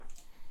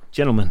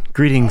Gentlemen,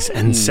 greetings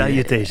and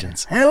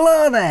salutations.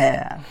 Hello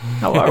there.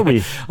 How are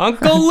we?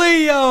 Uncle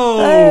Leo!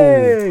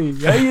 Hey,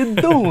 how you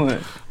doing?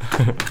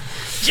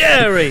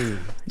 Jerry,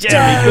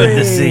 good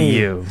to see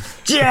you.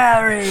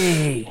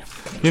 Jerry!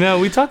 You know,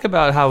 we talk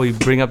about how we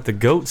bring up the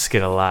goat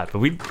skit a lot, but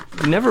we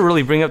never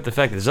really bring up the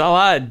fact that there's a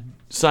lot of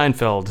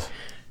Seinfeld.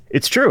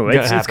 It's true.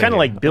 It's kind of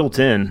like built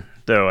in,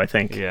 though, I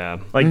think. Yeah.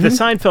 Like the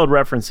Seinfeld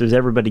references,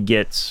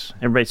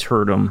 everybody's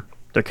heard them.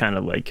 They're kind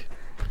of like...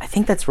 I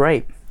think that's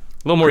right.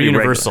 A little more Pretty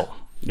universal. regular.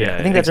 Yeah,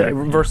 I think that's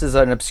versus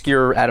an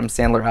obscure Adam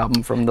Sandler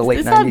album from the late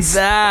it's 90s. not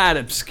that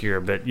obscure,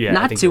 but yeah. I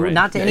Not think to you're right.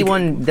 not to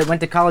anyone that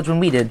went to college when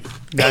we did.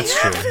 That's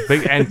true.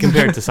 And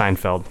compared to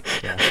Seinfeld.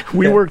 Yeah.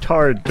 We worked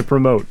hard to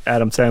promote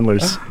Adam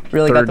Sandler's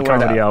Really third got the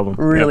word comedy out. album.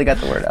 Really Yep.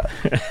 got the word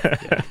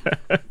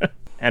out.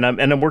 And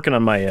I'm working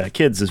on my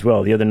kids as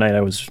well. The other night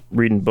I was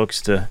reading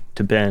books to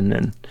Ben,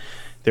 and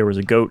there was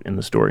a goat in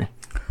the story.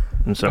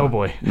 And so, Oh,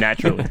 boy.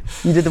 Naturally.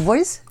 You did the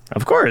voice?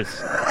 Of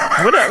course.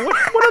 What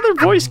other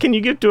voice can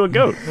you give to a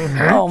goat?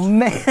 Oh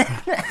man.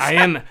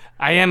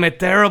 I am a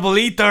terrible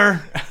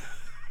eater.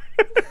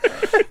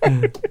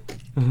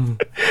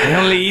 I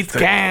only eat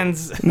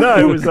cans. No,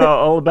 it was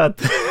all about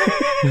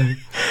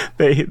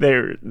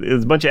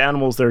there's a bunch of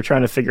animals that are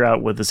trying to figure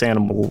out what this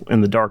animal in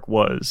the dark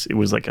was. It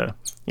was like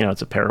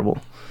it's a parable,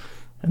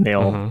 and they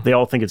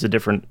all think it's a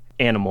different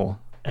animal,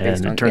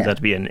 and it turns out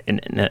to be an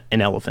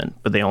elephant,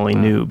 but they only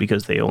knew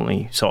because they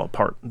only saw a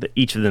part.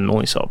 Each of them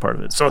only saw a part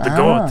of it. So the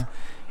goat,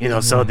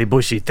 saw the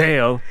bushy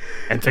tail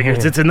and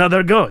figures it's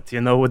another goat.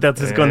 You know what that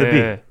is going to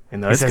be. He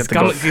says,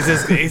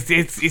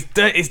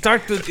 it's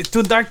dark. It's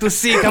too dark to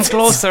see. Come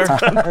closer.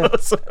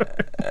 That's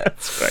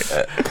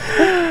right.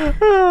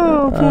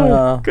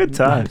 Oh boy, good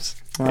times.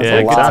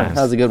 Yeah, good times.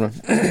 That was a good one.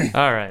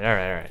 All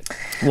right.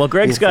 Well,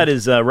 Greg's got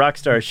his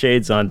Rockstar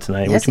shades on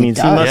tonight, Yes, which means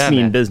he he does. must Yeah,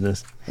 mean man.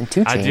 business. And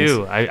two I chains.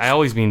 do. I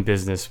always mean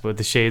business, with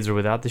the shades or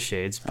without the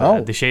shades. But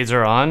Oh. the shades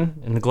are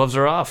on and the gloves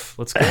are off.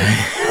 Let's go.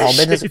 All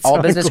business, Shades all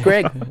on business,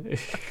 Greg.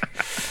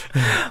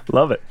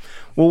 Love it.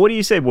 Well, what do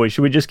you say, boys?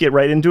 Should we just get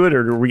right into it,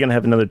 or are we going to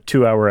have another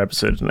 2-hour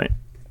episode tonight?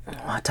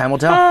 Time will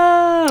tell.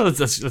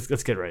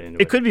 Let's get right into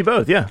it. It could be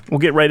both, yeah. We'll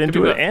get right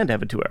into be it both. and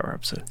have a 2-hour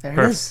episode.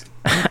 There it is.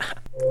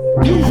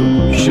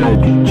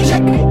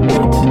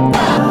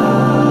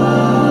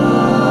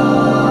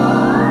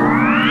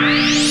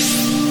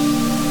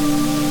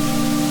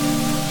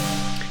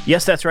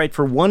 Yes, that's right.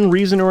 For one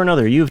reason or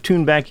another, you have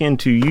tuned back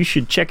into You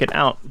Should Check It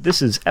Out.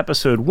 This is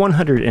episode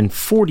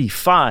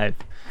 145,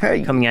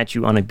 Hey. coming at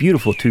you on a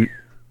beautiful Thursday.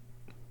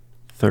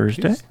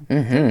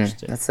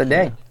 That's the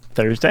day.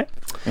 Thursday.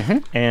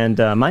 And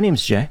my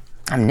name's Jay.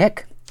 I'm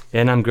Nick.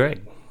 And I'm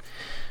Greg.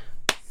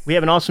 We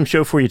have an awesome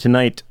show for you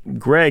tonight.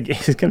 Greg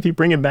is going to be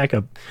bringing back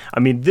a... I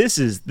mean, this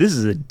is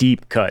a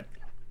deep cut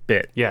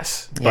bit.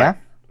 Yes. Yeah.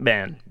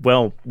 Man,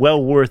 well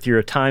worth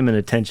your time and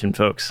attention,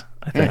 folks,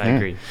 I think.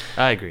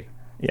 I agree.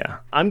 Yeah.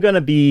 I'm going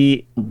to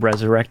be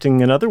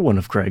resurrecting another one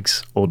of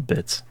Greg's old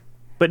bits.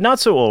 But not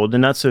so old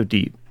and not so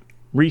deep.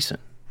 Recent.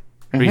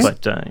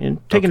 But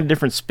taking a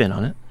different spin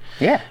on it.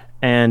 Yeah.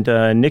 And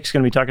Nick's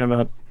going to be talking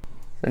about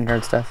The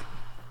nerd stuff.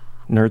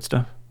 nerd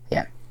stuff.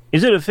 Yeah.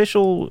 Is it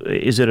official?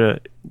 Is it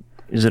a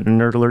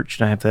nerd alert?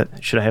 Should I have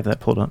that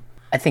pulled up?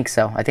 I think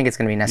so. I think it's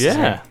going to be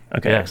necessary. Yeah.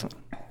 Okay, Yeah. excellent.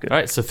 Good. All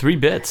right, so 3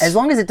 bits. As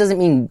long as it doesn't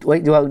mean.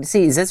 Wait, do I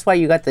see? Is this why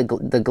you got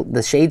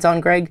the shades on,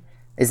 Greg?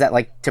 Is that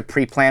like to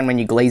pre-plan when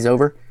you glaze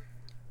over?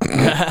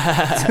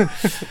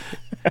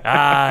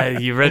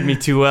 You read me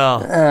too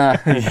well.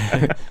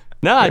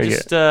 No, I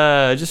just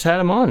had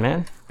them on,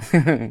 man.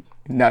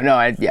 No.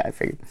 I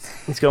figured.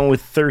 Let's go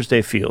with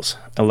Thursday feels.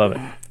 I love it.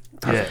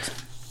 Yeah.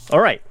 All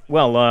right.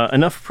 Well,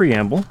 enough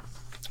preamble.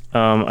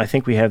 I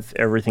think we have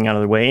everything out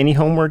of the way. Any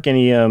homework?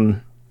 Any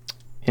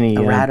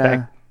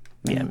Errata.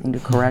 Anything to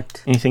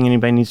correct? anything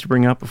anybody needs to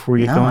bring up before we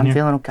get No, going I'm here?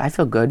 feeling okay. I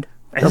feel good.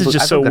 This is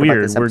just I so feel good about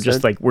weird. this We're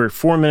just episode. we're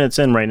 4 minutes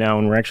in right now,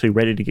 and we're actually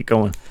ready to get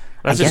going.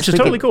 That's I guess just we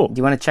totally could- cool. Do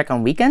you want to check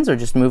on weekends or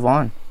just move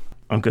on?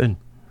 I'm good.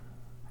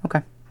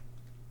 Okay.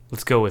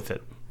 Let's go with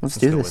it. Let's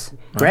do go this. with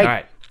Greg, All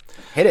right.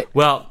 hit it.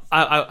 Well,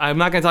 I'm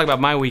not going to talk about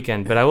my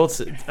weekend, but I will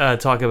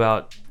talk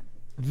about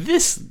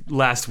this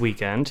last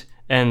weekend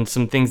and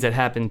some things that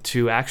happened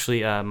to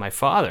actually my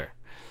father.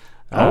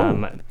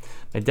 My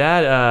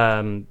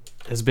dad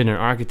has been an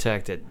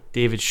architect at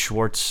David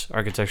Schwartz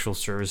Architectural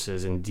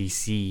Services in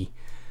D.C.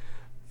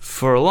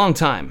 for a long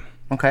time.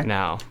 Okay.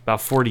 Now,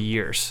 about 40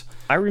 years.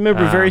 I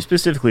remember very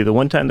specifically the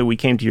one time that we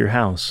came to your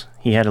house.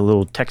 He had a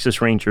little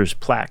Texas Rangers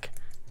plaque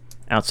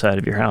outside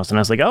of your house, and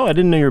I was like, "Oh, I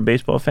didn't know you're a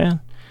baseball fan."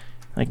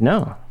 Like,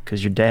 no,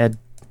 because your dad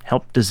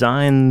helped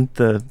design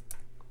the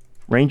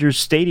Rangers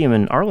Stadium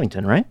in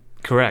Arlington, right?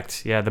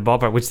 Correct. Yeah, the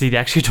ballpark, which they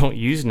actually don't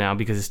use now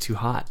because it's too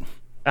hot.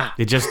 Ah.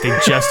 They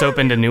just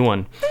opened a new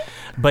one.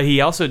 But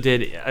he also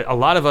did a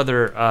lot of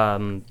other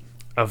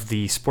of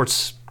the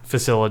sports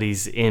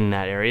facilities in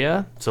that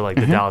area. So like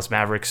the Dallas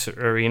Mavericks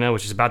arena,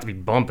 which is about to be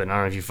bumping. I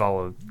don't know if you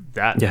follow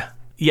that. Yeah.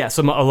 Yeah,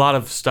 so a lot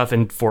of stuff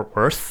in Fort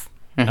Worth,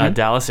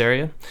 Dallas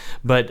area.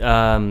 But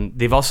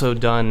they've also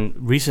done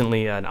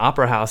recently an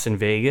opera house in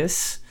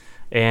Vegas,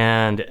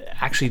 and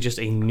actually just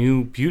a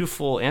new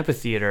beautiful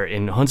amphitheater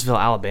in Huntsville,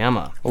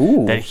 Alabama.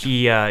 Ooh. That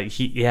he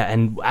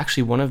and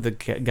actually one of the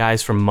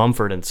guys from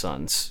Mumford and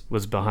Sons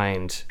was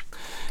behind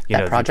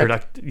That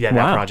project? that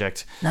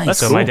project. Nice.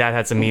 So Cool. my dad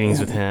had some meetings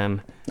with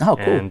him. Oh,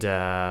 cool.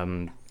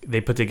 And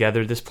they put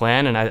together this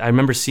plan, and I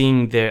remember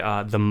seeing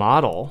the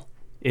model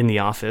in the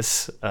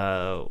office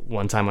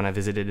one time when I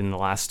visited within the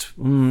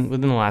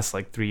last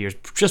like 3 years,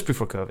 just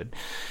before COVID.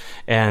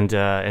 And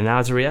now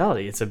it's a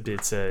reality. It's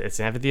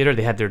an amphitheater.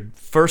 They had their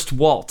first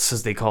waltz,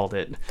 as they called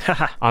it,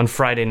 on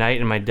Friday night,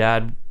 and my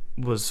dad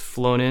was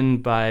flown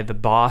in by the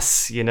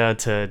boss,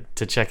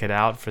 to check it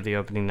out for the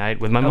opening night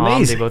with my mom.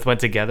 Amazing. They both went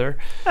together.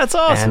 That's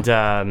awesome.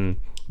 And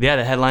the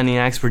headlining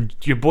acts were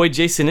your boy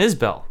Jason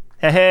Isbell.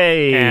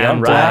 Hey, And,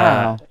 all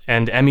right.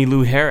 and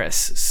Emmylou Harris.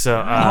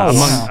 So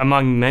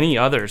among many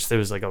others, there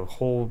was like a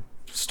whole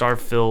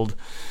star-filled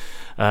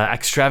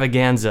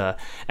extravaganza.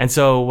 And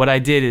so what I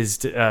did is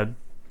to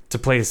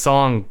play a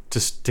song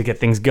just to get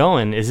things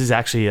going. This is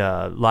actually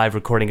a live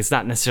recording. It's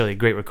not necessarily a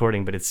great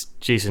recording, but it's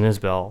Jason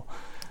Isbell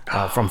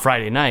from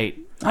Friday night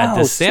at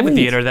this sweet.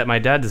 amphitheater that my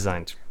dad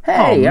designed. Hey,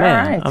 Oh, all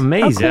man. right.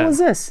 Amazing. How cool is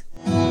this?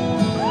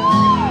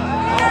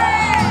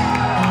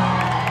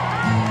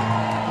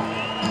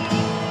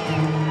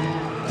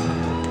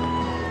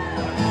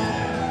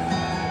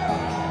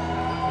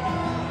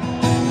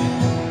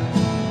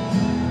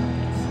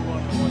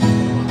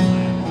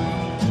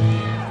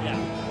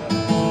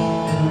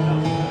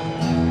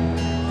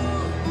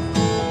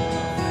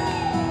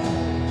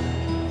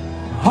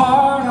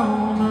 Heart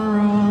on the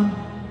run,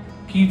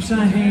 keeps a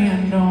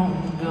hand on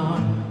the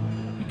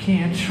gun. You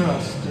can't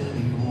trust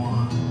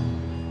anyone.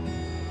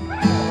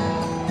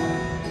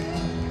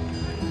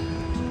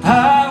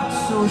 I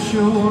was so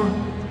sure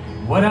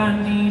what I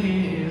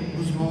needed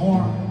was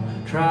more.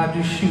 Tried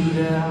to shoot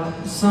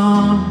out the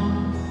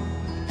sun.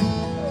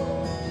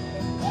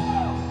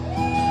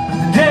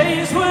 And the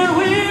days when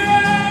we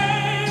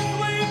raced,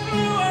 we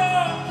flew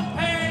off the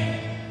pain.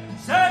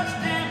 Such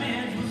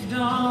damage was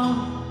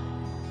done.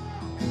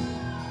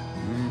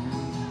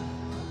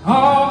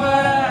 Oh,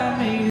 but I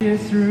made it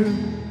through,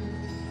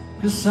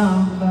 'cause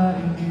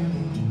somebody knew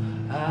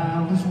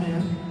I was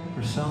meant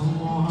for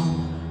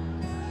someone.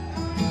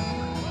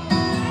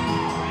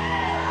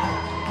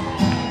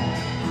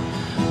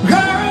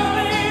 Girl,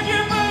 leave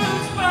your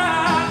boots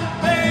by the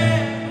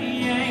bed. We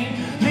ain't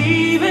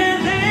leaving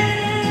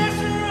this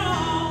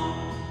room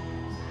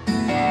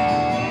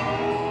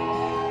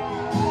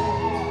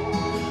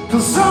till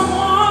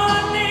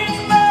someone needs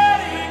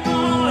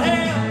medical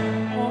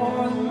help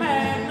or the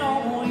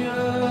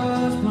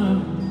magnolias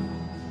bloom.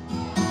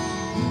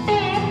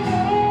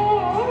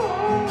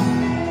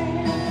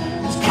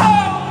 It's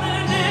cold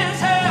in this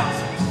house.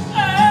 I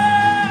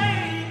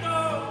ain't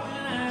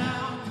going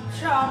out to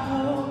chop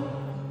wood.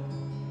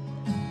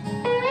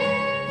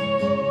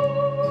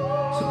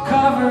 So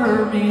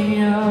cover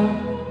me up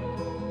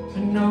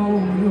and know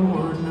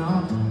you're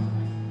not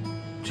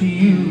to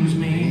use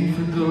me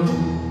for good.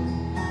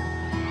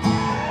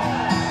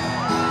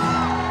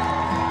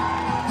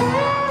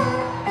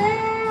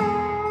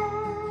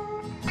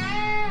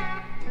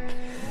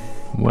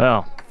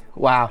 Well,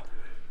 Wow.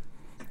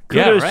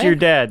 kudos right? to your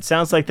dad.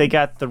 Sounds like they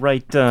got the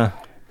right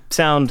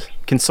sound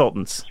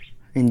consultants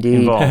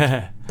Indeed.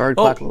 involved. Bird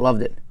Clock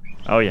loved it.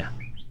 Oh, yeah.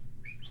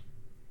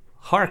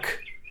 Hark.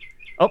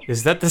 Oh.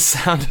 Is that the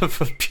sound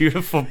of a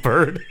beautiful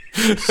bird?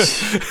 Indeed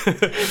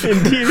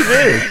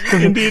it is.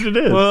 Indeed it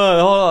is.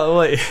 Well, hold on,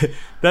 wait.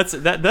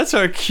 That's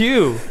our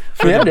cue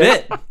for Yeah, the it is.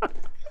 bit.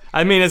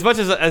 I mean, as much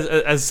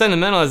as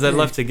sentimental as I'd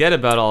love to get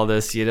about all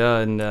this,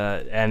 and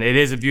it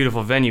is a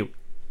beautiful venue,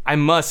 I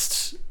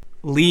must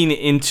lean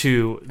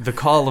into the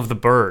call of the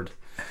bird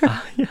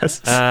Yes.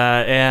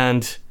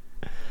 and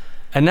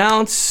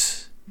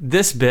announce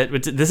this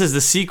bit. This is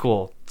the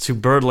sequel to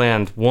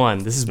Birdland 1.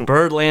 This is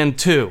Birdland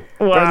 2.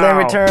 Birdland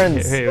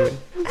returns. Hey,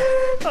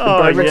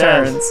 Oh, Bird yes.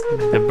 returns.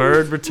 the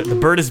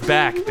bird is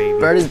back, baby.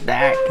 Bird is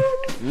back.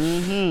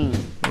 Bird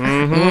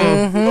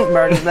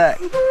is back.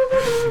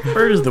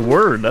 Bird is the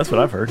word. That's what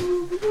I've heard.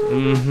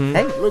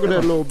 Hey, Look at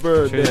that little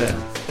bird there.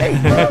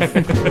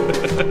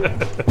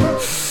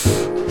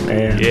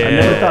 Man, Yeah. I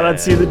never thought I'd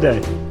see the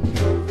day.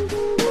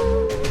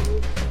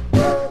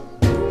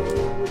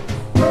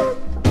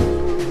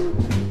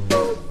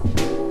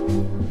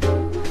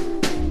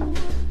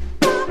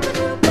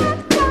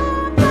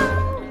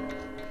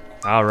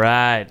 All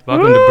right.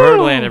 Welcome to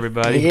Birdland,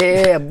 everybody.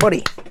 yeah,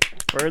 buddy.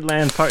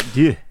 Birdland Part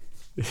 2.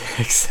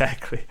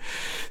 Exactly.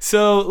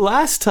 So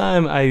last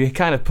time I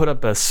kind of put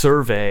up a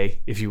survey,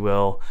 if you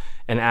will,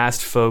 and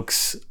asked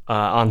folks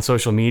on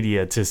social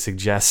media to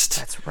suggest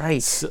That's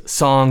right.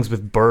 songs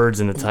with birds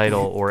in the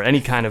title or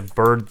any kind of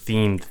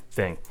bird-themed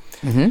thing.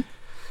 Mm-hmm.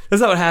 That's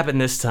not what happened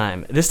this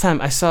time. This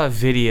time I saw a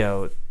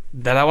video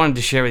that I wanted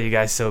to share with you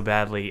guys so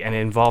badly, and it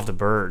involved a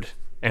bird.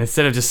 And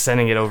instead of just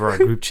sending it over our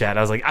group chat,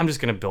 I was like, I'm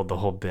just going to build the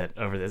whole bit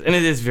over this. And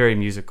it is very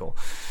musical.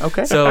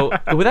 Okay. So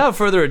without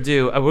further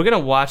ado, we're going to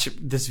watch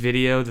this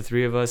video, the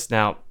three of us.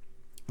 Now,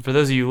 for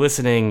those of you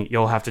listening,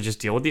 you'll have to just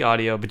deal with the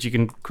audio, but you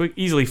can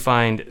easily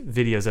find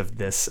videos of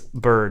this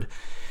bird.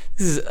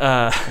 This is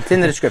it's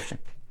in the description.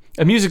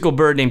 A musical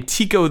bird named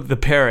Tico the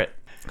parrot.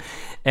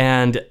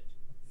 And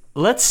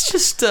let's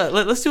just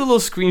let's do a little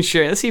screen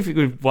share. Let's see if we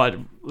could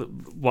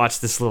watch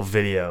this little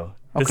video.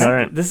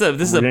 Okay. This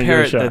is a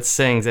parrot that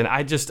sings, and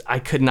I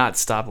could not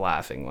stop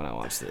laughing when I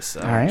watched this. So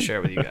I'm going to share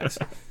it with you guys.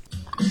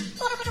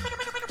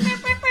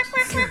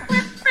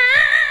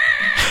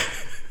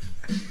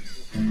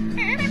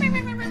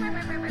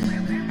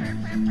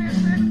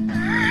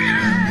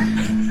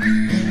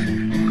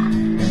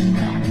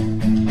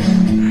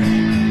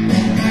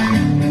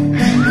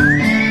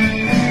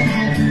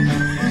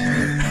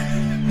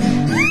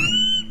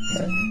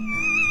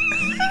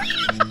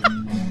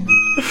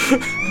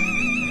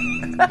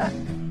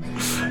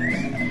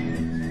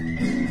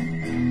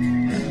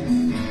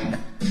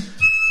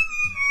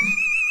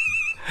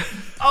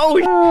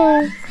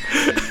 Oh,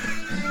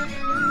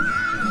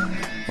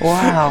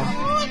 wow.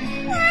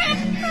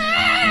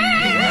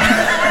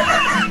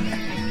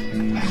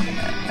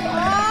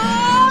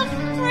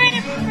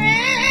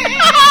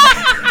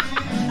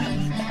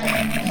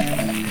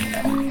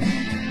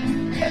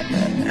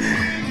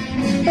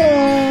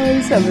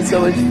 He's having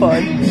so much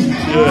fun.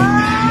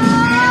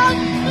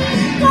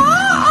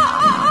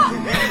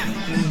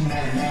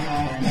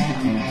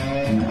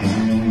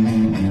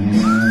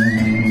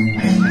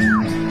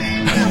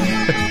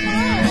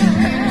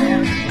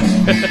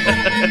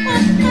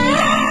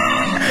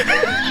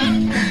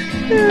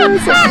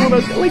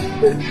 It's like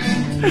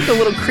the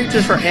little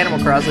creatures from Animal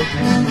Crossing.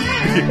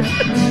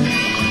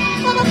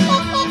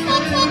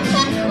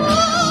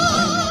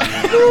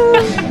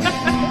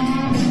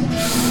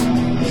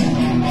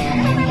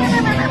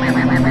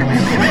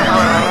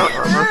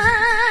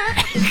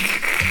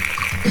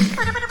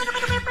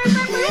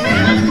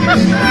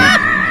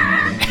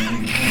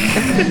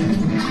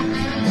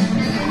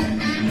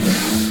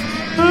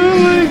 Oh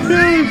my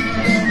god.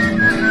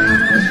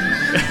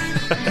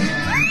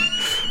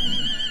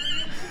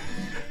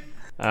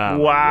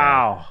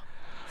 wow.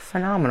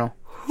 Phenomenal.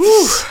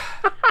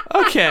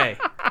 Okay.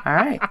 All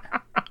right.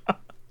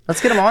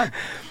 Let's get him on.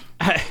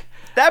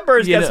 That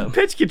bird's got some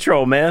pitch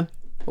control, man.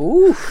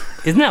 Ooh.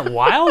 Isn't that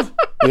wild?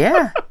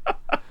 Yeah.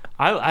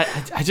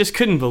 I just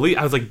couldn't believe.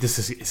 I was like,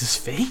 is this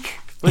fake?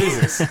 What is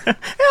this?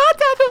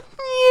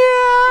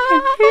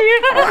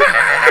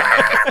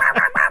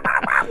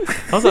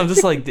 Also, I'm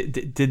just like,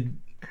 did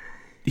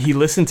he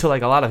listen to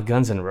like a lot of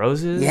Guns N'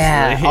 Roses?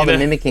 Yeah, like, all the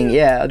mimicking,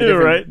 the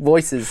different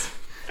voices.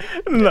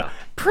 Yeah.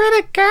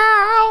 Pretty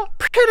girl.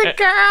 Yeah.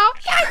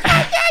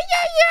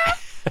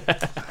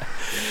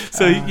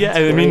 So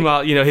and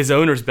meanwhile, his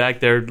owner's back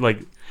there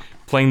like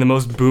playing the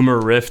most boomer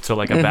riff to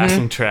like a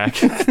backing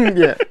track.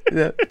 Yeah.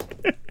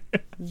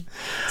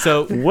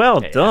 So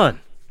well done.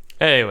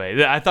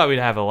 Anyway, I thought we'd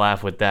have a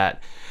laugh with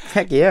that.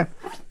 Heck yeah.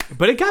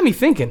 But it got me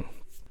thinking.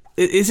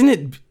 Isn't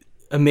it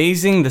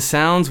amazing the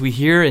sounds we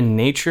hear in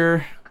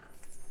nature?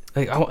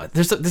 Like,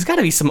 there's got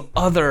to be some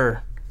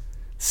other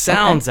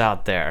sounds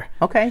out there.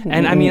 Okay.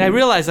 And I mean, I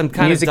realize I'm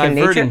kind Music of and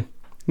diverting. nature?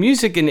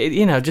 Music and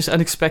just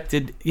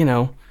unexpected.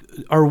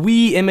 Are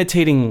we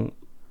imitating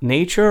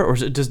nature, or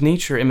does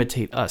nature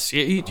imitate us? Do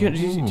you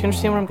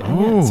understand where I'm going?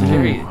 Yeah, it's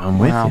very. I'm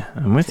with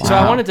you. So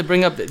I wanted to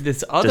bring up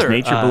this other. Does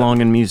nature belong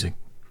in music?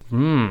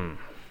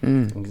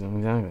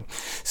 Exactly.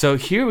 So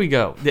here we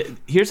go.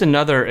 Here's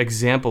another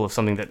example of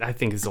something that I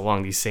think is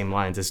along these same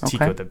lines as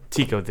Tico the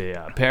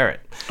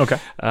parrot. Okay.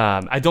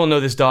 I don't know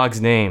this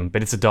dog's name,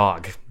 but it's a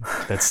dog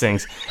that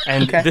sings.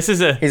 And this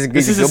is a He's a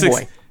good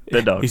boy.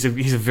 The dog. He's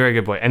a very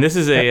good boy. And this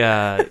is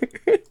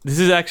this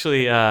is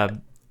actually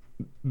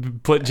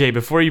Jay,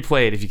 before you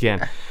play it, if you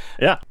can.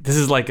 Yeah. This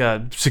is like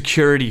a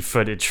security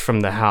footage from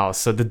the house.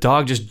 So the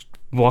dog just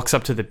walks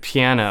up to the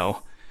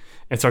piano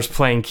and starts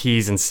playing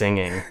keys and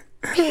singing.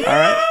 All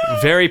right.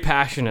 Very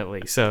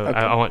passionately. So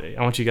okay.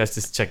 I want you guys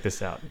to check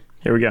this out.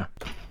 Here we go.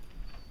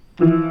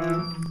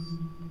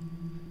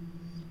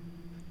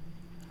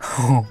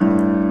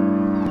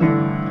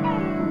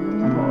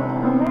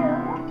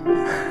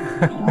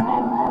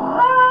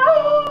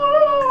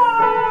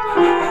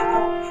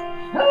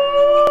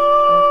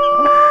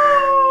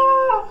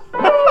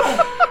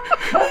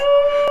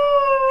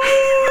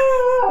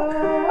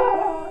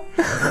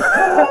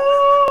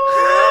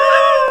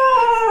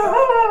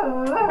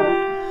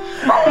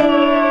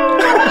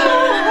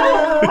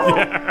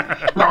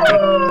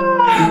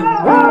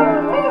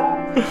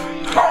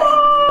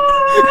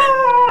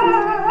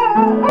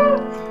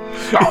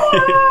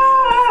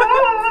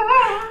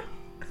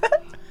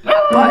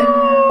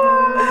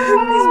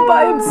 He's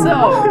by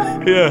himself.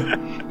 Yeah.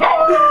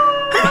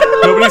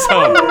 Nobody's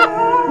home.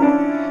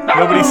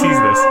 Nobody sees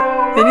this.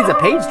 He needs a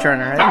page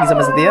turner. I think he's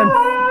almost at the end.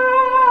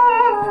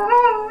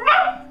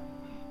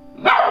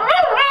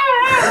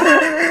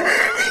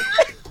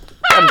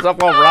 Got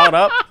himself all riled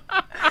up.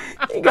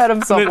 He got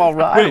himself all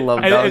riled. I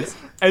love dogs.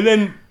 And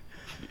then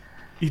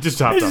he just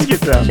hopped off.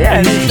 Gets out.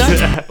 Yeah, he's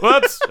done.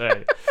 Whoops.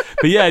 Right.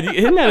 But yeah,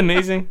 isn't that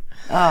amazing?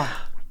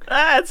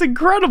 That's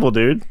incredible,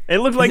 dude. It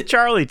looked like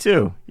Charlie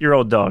too. Your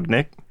old dog,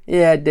 Nick.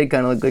 Yeah, it did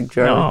kind of look like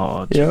Charlie.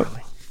 Oh,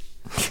 Charlie.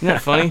 Isn't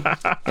that funny?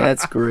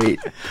 That's great.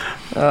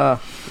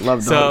 Love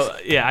those. So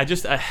yeah,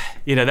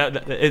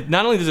 it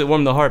not only does it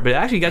warm the heart, but it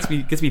actually gets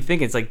me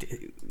thinking. It's like,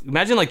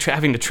 imagine like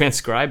having to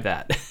transcribe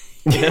that.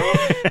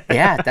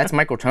 Yeah, that's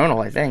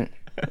microtonal, I think.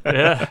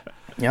 Yeah.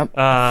 Yep.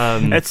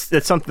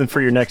 That's something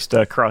for your next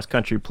cross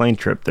country plane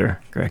trip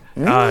there, Greg.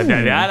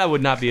 That I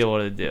would not be able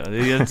to do.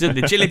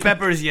 The chili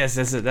peppers, yes,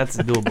 that's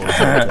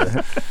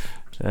doable.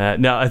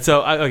 No,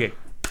 so okay.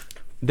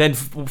 Then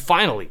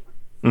finally,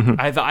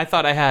 I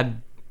thought I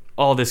had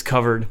all this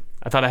covered.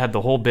 I thought I had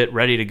the whole bit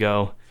ready to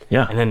go.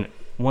 Yeah. And then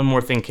one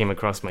more thing came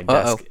across my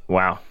desk.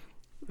 Wow.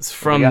 It's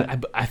from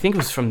I think it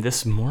was from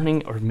this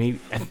morning, or maybe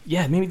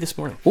this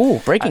morning. Ooh,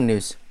 breaking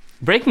news.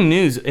 Breaking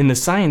news in the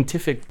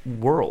scientific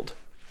world.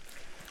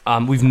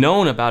 We've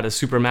known about a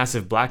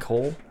supermassive black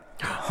hole.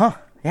 Huh.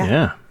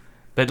 Yeah.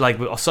 But like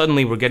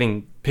suddenly we're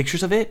getting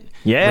pictures of it.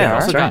 Yeah, We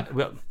also that's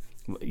got,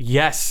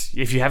 yes,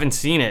 if you haven't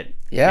seen it.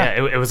 Yeah.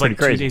 It was like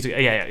Pretty 2 days ago.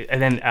 Yeah.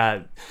 And then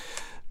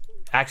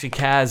actually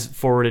Kaz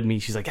forwarded me.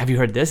 She's like, "Have you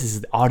heard this? This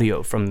is the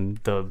audio from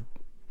the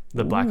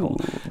black hole."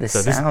 The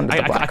sound of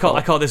the black hole. hole.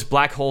 I call this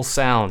black hole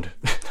sound.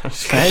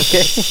 Okay.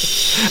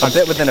 A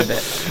bit within a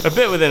bit. A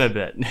bit within a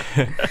bit.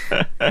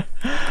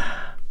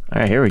 All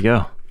right, here we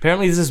go.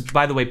 Apparently this is,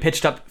 by the way,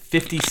 pitched up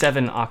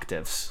 57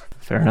 octaves.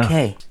 Fair enough.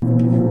 Okay.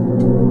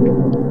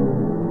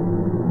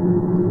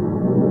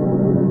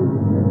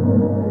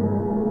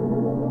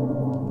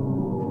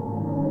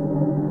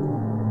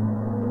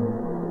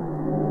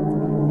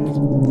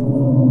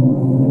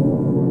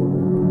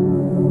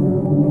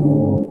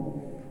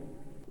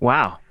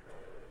 Wow.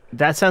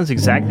 That sounds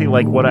exactly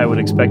like what I would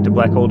expect a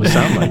black hole to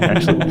sound like,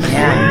 actually.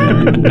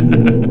 Yeah.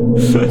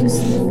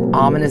 Just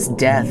ominous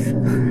death.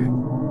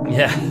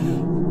 Yeah.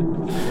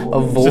 A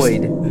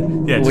void.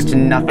 Which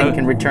nothing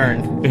can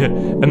return.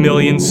 A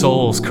million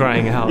souls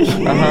crying out.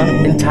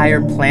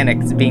 Entire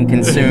planets being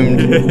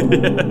consumed.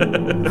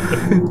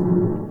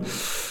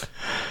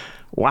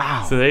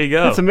 Wow. So there you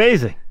go. That's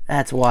amazing.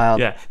 That's wild.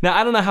 Yeah. Now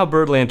I don't know how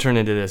Birdland turned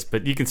into this,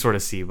 but you can sort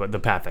of see what the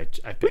path I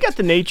picked. We got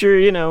the nature,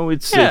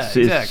 it's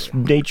exactly.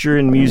 nature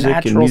and music and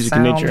Natural music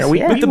and nature. sounds, We,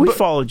 yeah. we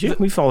followed you.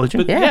 We followed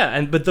you.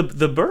 But but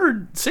the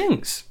bird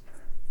sings.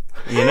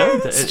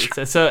 It's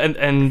it's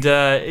kind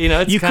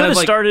You could of have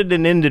like, started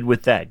and ended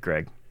with that,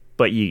 Greg,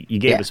 but you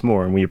gave Yeah. us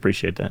more, and we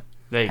appreciate that.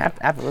 there you go.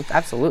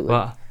 Absolutely.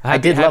 Well, I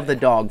did love the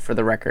dog, for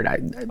the record.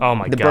 Oh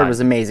my the God. bird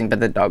was amazing,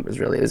 but the dog was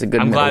really, it was a good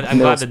I'm glad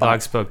the spot.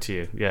 dog spoke to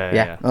you.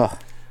 Yeah. Oh, Yeah.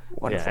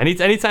 wonderful.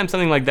 Anytime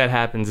something like that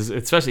happens,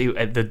 especially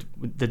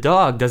the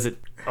dog does it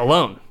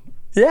alone.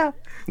 Yeah.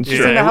 Just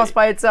Sure. in the house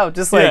by itself,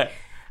 just like,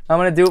 I'm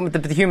going to do what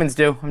the humans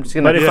do. I'm just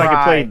going to But if I could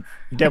cry. play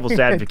devil's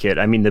advocate,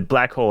 I mean, the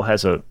black hole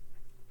has a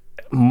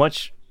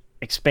much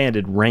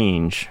expanded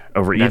range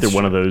over That's either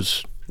one of true.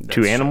 those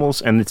two true.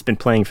 animals, and it's been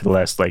playing for the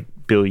last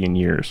billion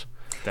years.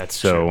 That's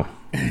true.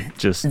 So,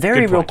 just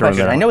Very good real point, throwing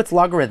question. that I out. know it's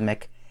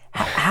logarithmic.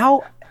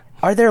 How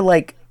are there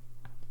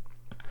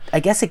I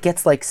guess it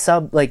gets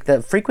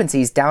the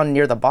frequencies down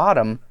near the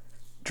bottom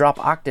drop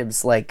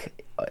octaves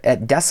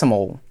at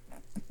decimal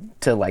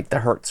to the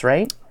hertz,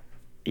 right?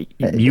 You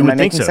am would I think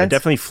making so. It sense?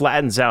 definitely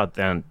flattens out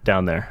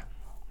down there,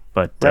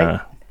 but Right.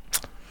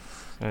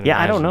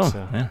 I don't know.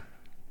 So. Man.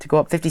 To go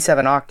up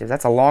 57 octaves,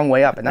 that's a long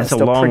way up, and that's That's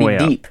a still long pretty way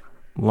up. deep.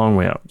 Long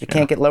way up. You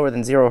can't get lower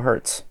than 0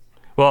 hertz.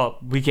 Well,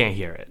 we can't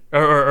hear it,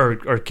 or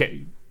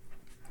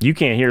You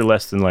can't hear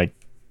less than okay.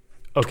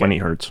 20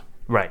 hertz,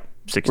 Right.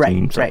 16,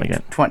 Right, something like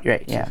that. 20,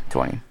 right, yeah,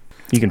 20.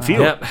 You can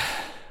feel it. Yep.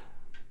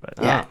 But,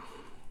 Yeah.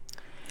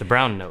 The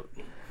brown note.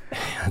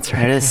 That's There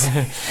right. it is.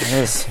 It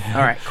is.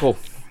 All right, cool.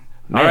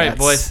 All right, That's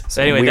boys.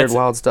 some Anyway, weird,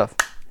 wild stuff.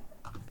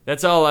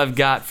 that's all I've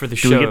got for the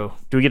Do show.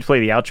 we get to play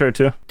the outro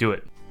too? Do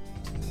it.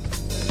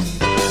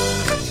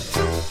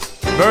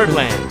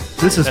 Birdland.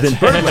 This has been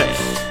Birdland.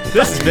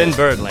 This has been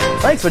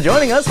Birdland. Thanks for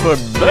joining us for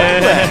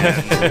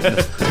Birdland.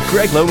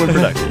 Greg Loman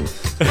Production.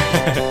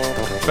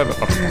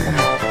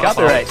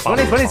 Copyright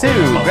 2022.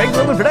 Greg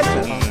Loman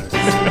Productions.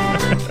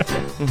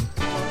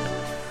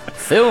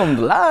 Filmed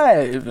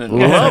live.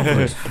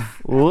 Lovely.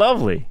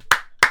 Lovely.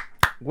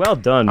 Well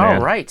done, man.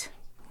 All right.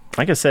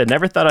 Like I said,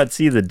 never thought I'd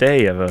see the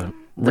day of a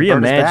bird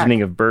is back.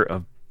 reimagining of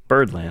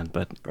Birdland,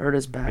 but Bird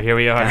is back. Here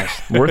we are.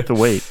 worth the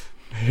wait.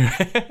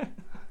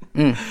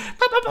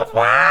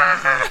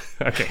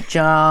 Okay.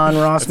 John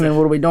Rossman,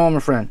 what are we doing, my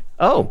friend?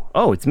 Oh,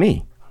 it's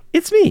me.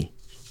 It's me.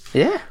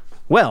 Yeah.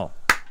 Well,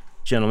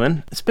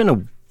 gentlemen, it's been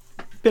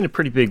a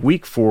pretty big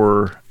week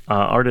for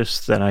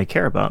artists that I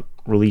care about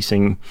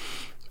releasing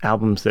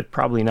albums that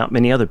probably not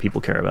many other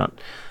people care about.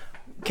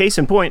 Case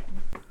in point,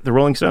 the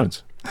Rolling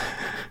Stones.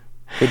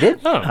 They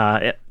did?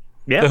 Yeah.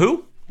 The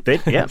Who?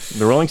 The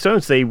Rolling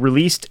Stones. They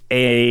released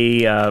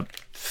a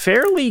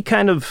fairly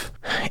kind of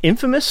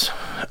infamous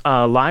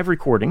live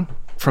recording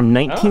from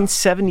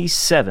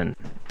 1977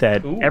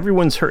 that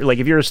everyone's heard. Like,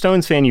 if you're a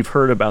Stones fan, you've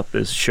heard about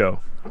this show.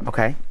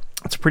 Okay.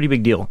 It's a pretty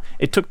big deal.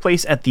 It took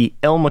place at the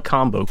El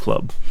Mocambo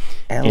Club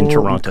in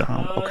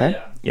Toronto.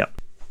 Okay.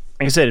 Yep.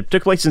 Like I said, it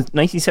took place in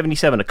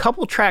 1977. A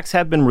couple tracks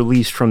have been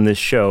released from this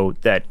show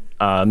that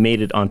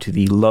made it onto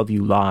the Love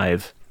You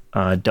Live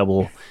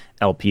double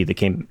LP that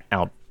came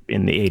out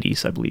in the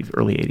 80s, I believe,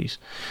 early 80s.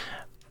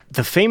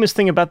 The famous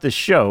thing about this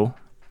show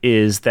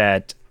is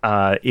that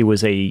it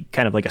was a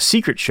kind of like a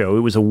secret show.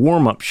 It was a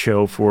warm-up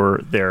show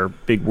for their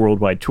big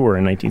worldwide tour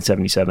in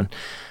 1977.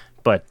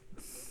 But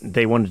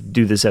they wanted to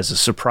do this as a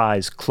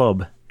surprise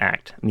club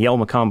act. And the El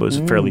Mocambo is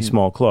a fairly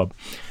small club.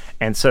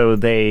 And so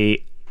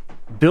they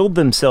billed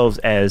themselves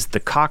as the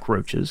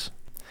Cockroaches.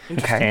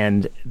 Okay.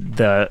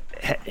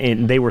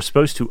 And they were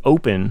supposed to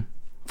open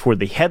for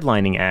the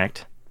headlining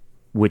act,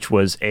 which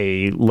was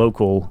a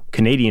local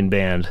Canadian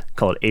band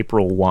called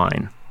April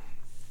Wine.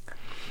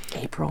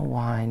 April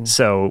Wine.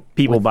 So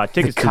people bought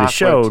tickets to the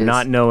show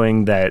not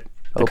knowing that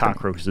the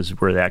Cockroaches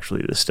were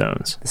actually the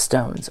Stones. The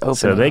Stones. Open.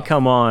 So they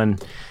come on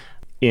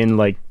in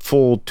like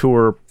full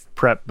tour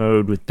prep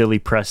mode with Billy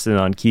Preston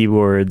on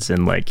keyboards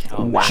and like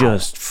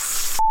just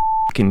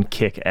fucking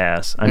kick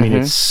ass. I mean,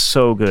 it's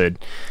so good.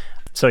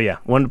 So yeah,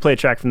 wanted to play a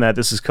track from that.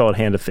 This is called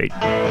Hand of Fate.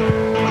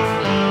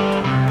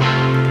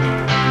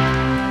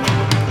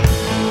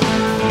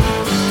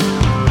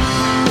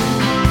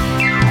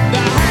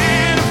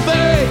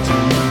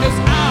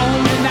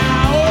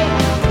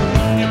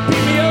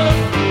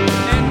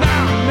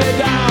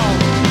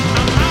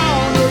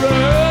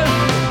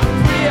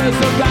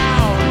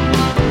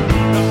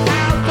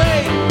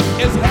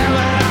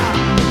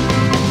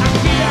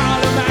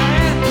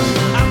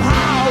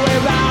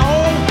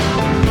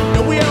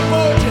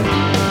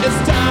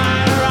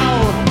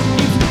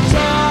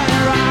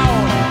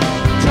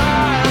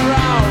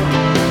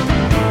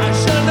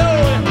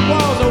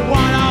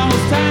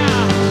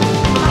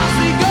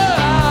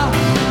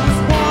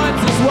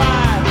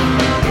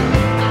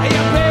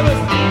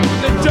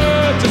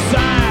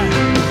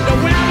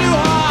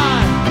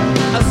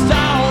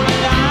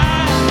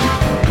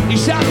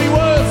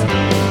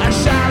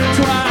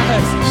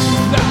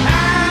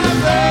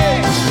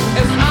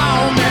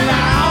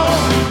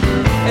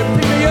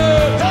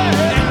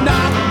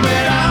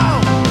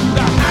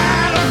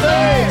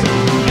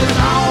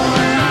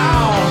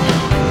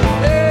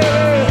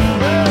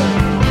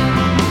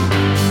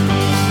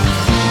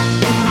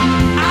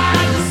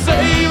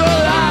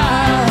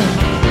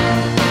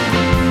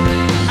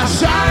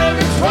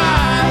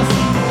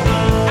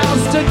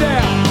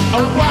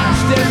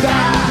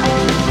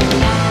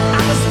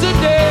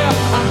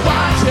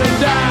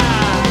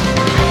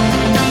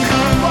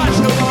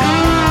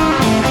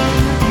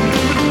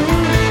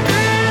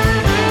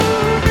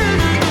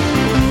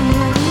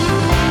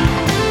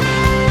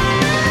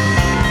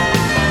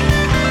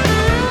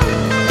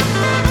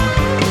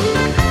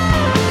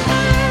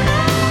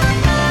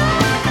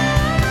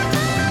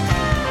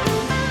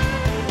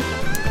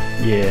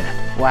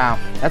 Wow,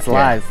 that's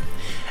live.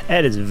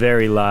 That is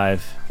very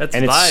live. That's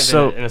and live it's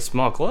in a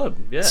small club.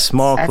 Yeah.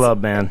 Small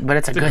club, man. But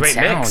it's a good great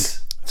sound.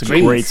 mix. It's a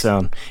great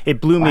sound.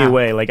 It blew me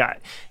away. Like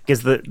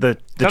because the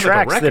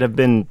tracks that have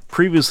been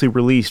previously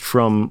released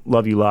from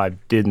Love You Live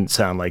didn't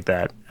sound like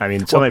that. I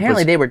mean,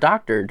 apparently they were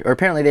doctored, or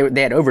apparently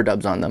they had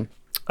overdubs on them.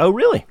 Oh,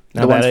 really?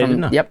 The ones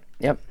from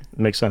Yep.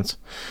 Makes sense.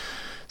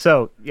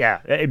 So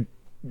yeah,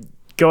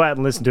 go out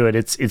and listen to it.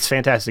 It's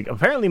fantastic.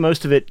 Apparently,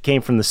 most of it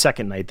came from the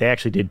second night. They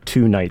actually did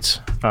 2 nights.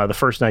 The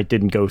first night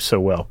didn't go so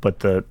well, but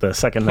the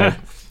second night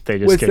they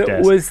just kicked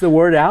ass. Was the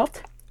word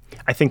out?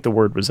 I think the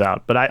word was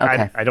out, but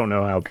I don't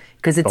know how.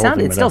 Because it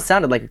still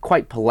sounded like a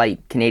quite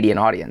polite Canadian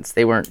audience.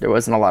 There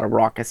wasn't a lot of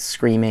raucous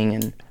screaming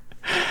and.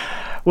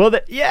 Well,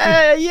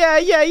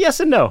 yes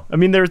and no. I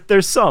mean,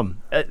 there's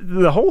some.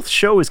 The whole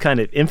show is kind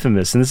of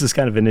infamous, and this is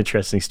kind of an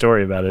interesting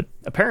story about it.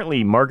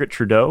 Apparently, Margaret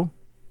Trudeau,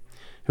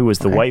 who was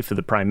the wife of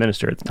the Prime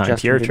Minister at the time,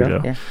 Pierre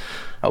Trudeau. Yeah.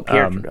 Oh,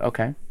 Pierre Trudeau.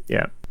 Okay.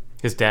 Yeah.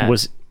 His dad.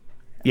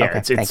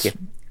 Thank you.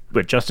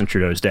 But Justin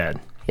Trudeau's dad.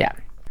 Yeah.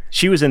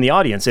 She was in the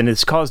audience, and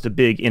it's caused a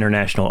big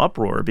international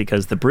uproar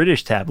because the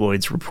British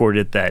tabloids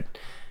reported that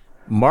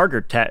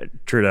Margaret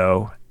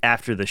Trudeau,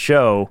 after the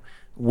show,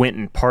 went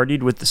and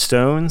partied with the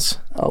Stones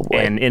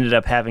and ended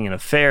up having an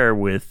affair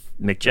with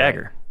Mick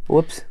Jagger.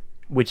 Whoops.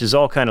 Which is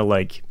all kind of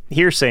like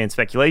hearsay and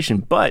speculation,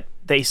 but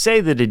they say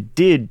that it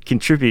did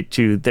contribute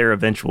to their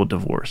eventual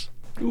divorce.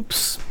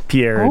 Oops.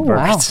 Pierre and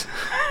Margaret.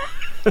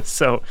 Wow.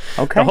 So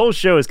the whole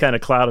show is kind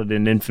of clouded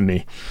in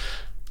infamy.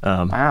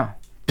 Wow.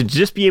 To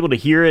just be able to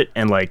hear it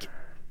and like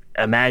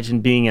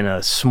imagine being in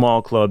a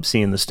small club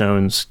seeing the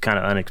Stones kind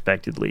of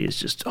unexpectedly is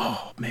just,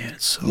 oh man,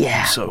 it's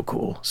so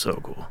cool. So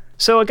cool.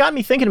 So it got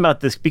me thinking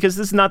about this because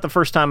this is not the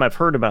first time I've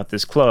heard about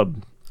this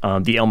club,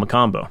 the El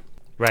Mocambo.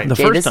 Right.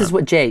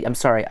 Jay, I'm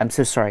sorry. I'm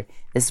so sorry.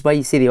 This is why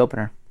you see the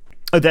opener.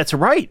 Oh, that's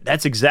right.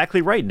 That's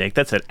exactly right, Nick.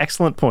 That's an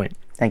excellent point.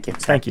 Thank you.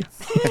 Thank you.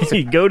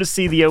 You go to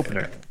see the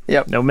opener.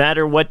 Yep. No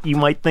matter what you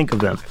might think of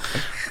them.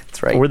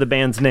 That's right. Or the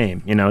band's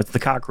name. You know, it's the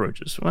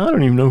Cockroaches. Well, I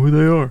don't even know who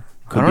they are.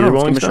 Could be the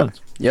Rolling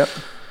Stones. Yep.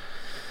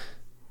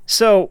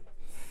 So,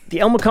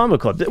 the El Mocambo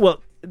Club.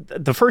 Well,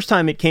 the first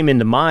time it came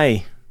into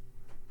my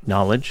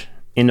knowledge,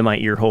 into my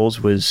ear holes,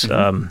 was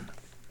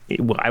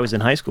I was in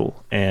high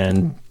school,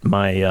 and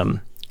my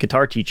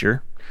guitar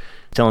teacher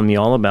telling me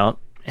all about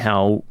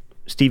how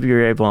Stevie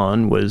Ray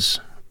Vaughan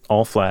was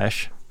all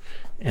flash,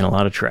 and a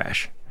lot of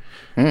trash,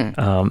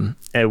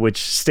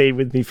 which stayed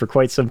with me for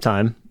quite some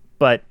time.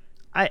 But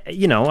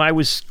I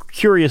was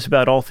curious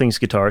about all things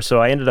guitar,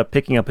 so I ended up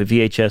picking up a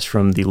VHS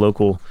from the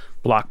local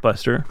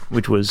Blockbuster,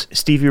 which was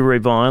Stevie Ray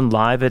Vaughan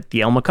live at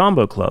the El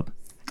Mocambo Club.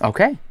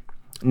 Okay.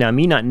 Now,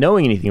 me not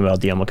knowing anything about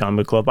the El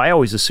Mocambo Club, I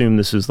always assumed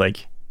this was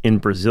like in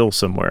Brazil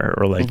somewhere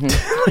or like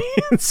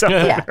in South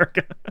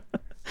America.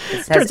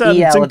 It has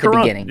EL at the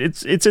beginning.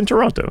 It's in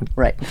Toronto,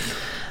 right?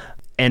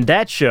 And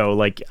that show,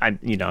 like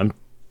I'm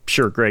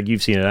sure Greg,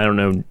 you've seen it. I don't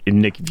know,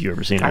 Nick, if you've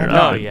ever seen it or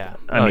not. Oh yeah.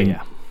 I mean,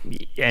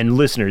 and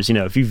listeners,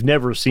 if you've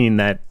never seen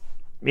that,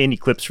 any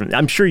clips from,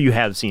 I'm sure you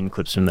have seen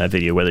clips from that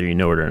video, whether you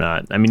know it or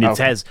not. I mean, it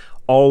has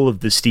all of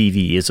the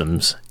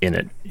Stevie-isms in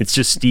it. It's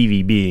just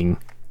Stevie being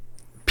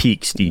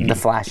peak Stevie. The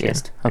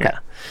flashiest. Yeah. Okay. Yeah.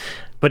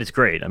 But it's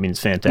great. I mean, it's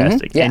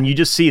fantastic. Yeah. And you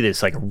just see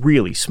this like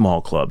really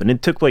small club. And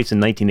it took place in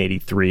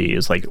 1983.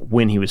 Is like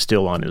when he was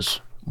still on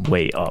his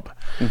way up.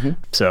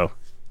 So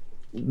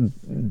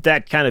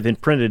that kind of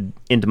imprinted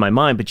into my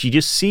mind. But you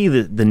just see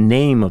the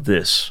name of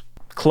this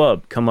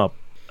club come up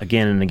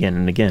again and again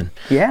and again.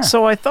 Yeah.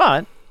 So I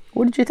thought,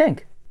 what did you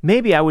think?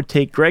 Maybe I would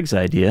take Greg's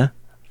idea,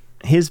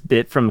 his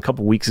bit from a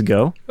couple weeks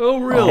ago. Oh,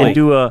 really? And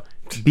do a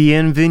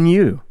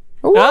Bienvenue.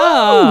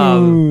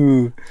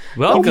 Oh,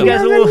 welcome. Give you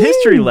guys a little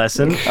history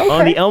lesson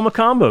on the El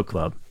Mocambo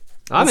Club.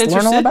 I'm Let's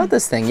interested. learn all about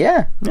this thing.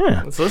 Yeah.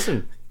 Let's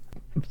listen.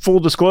 Full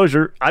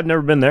disclosure, I've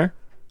never been there.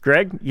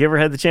 Greg, you ever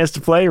had the chance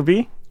to play or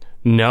be?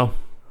 No.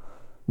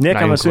 Nick,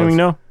 Not I'm even assuming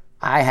close. no.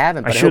 I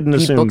haven't, but I shouldn't hope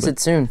he assume, books but- it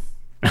soon.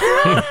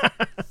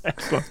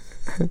 Excellent.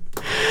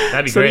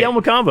 That'd be So great. the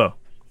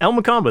El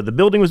Mocambo, the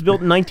building was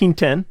built in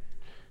 1910,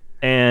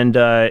 and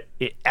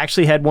it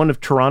actually had one of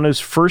Toronto's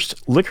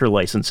first liquor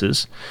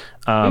licenses.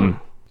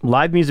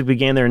 Live music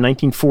began there in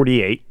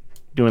 1948,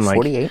 doing like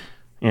 48.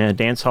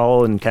 Dance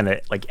hall and kind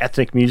of like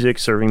ethnic music,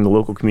 serving the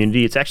local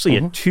community. It's actually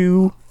a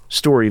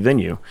 2-story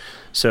venue.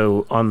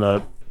 So on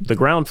the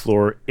ground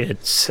floor,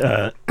 it's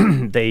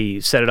they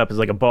set it up as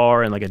like a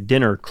bar and like a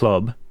dinner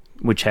club,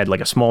 which had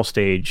like a small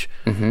stage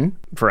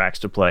for acts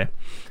to play.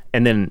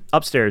 And then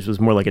upstairs was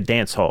more like a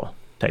dance hall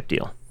type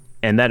deal.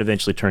 And that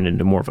eventually turned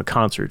into more of a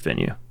concert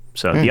venue.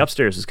 So the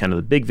upstairs is kind of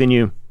the big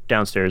venue,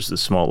 downstairs is the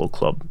small little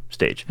club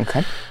stage.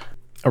 Okay.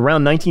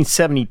 Around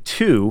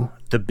 1972,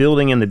 the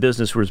building and the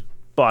business was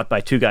bought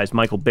by two guys,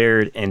 Michael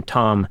Baird and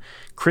Tom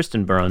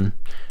Christenbrunn,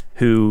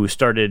 who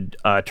started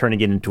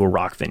turning it into a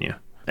rock venue.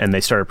 And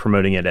they started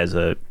promoting it as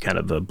a kind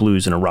of a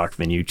blues and a rock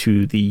venue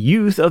to the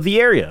youth of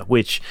the area,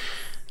 which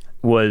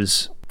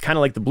was kind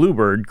of like the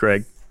Bluebird,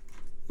 Greg,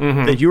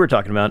 that you were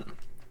talking about.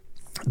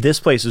 This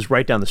place is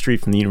right down the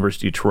street from the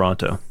University of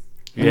Toronto.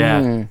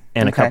 Yeah.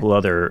 And a couple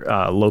other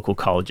local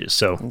colleges.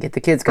 So Get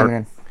the kids coming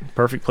in.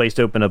 perfect place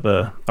to open up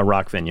a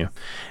rock venue.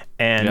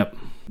 And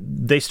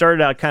they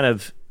started out kind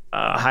of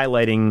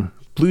highlighting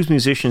blues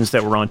musicians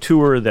that were on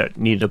tour that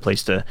needed a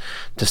place to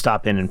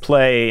stop in and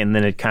play. And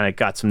then it kind of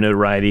got some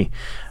notoriety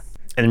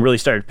and really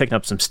started picking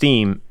up some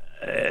steam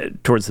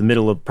towards the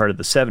middle of part of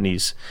the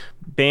 70s.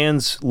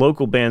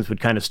 Local bands would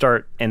kind of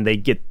start and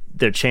they'd get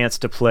their chance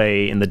to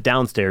play in the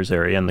downstairs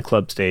area in the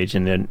club stage.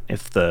 And then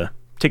if the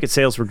ticket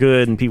sales were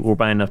good and people were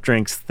buying enough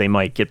drinks, they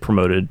might get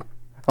promoted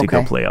to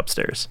go play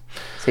upstairs.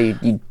 So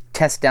you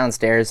test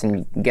downstairs and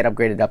you get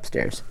upgraded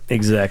upstairs.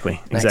 Exactly.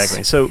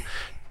 So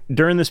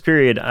during this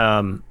period,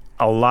 a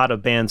lot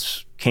of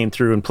bands came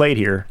through and played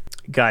here.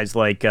 Guys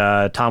like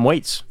Tom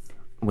Waits,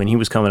 when he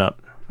was coming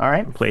up. All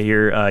right. Played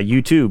here.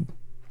 U2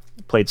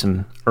 played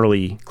some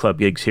early club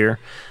gigs here.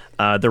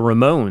 The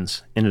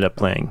Ramones ended up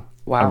playing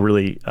a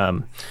really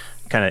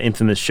kind of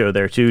infamous show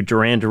there too.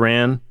 Duran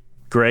Duran,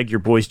 Greg, your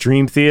boy's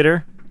Dream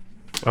Theater.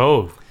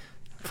 Oh,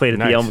 Played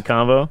at the El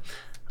Mocambo.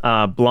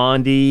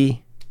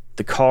 Blondie,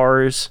 The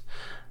Cars.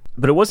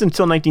 But it wasn't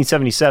until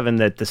 1977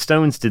 that the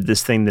Stones did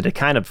this thing that it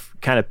kind of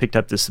picked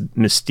up this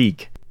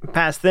mystique.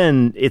 Past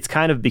then, it's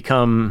kind of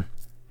become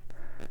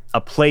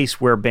a place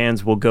where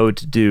bands will go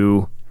to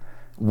do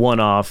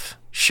one-off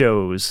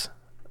shows,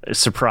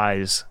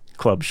 surprise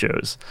club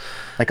shows.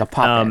 Like a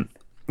pop-in.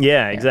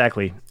 Yeah,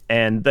 exactly.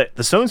 And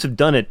the Stones have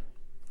done it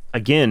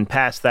again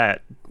past the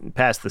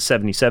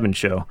 77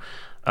 show.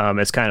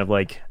 It's kind of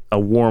like a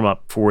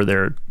warm-up for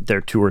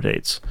their tour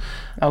dates.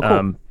 Oh,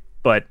 cool.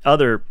 But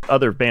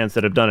other bands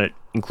that have done it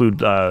include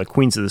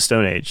Queens of the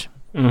Stone Age.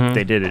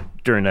 They did it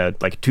during a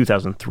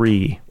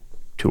 2003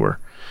 tour.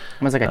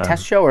 It was like a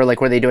test show, or like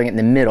were they doing it in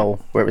the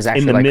middle where it was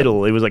actually in the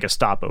middle? It was like a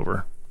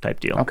stopover type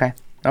deal. Okay.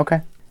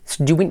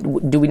 So do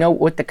we know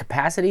what the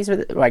capacities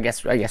are? Well, I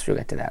guess we'll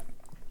get to that.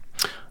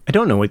 I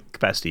don't know what the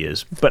capacity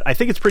is, but I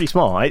think it's pretty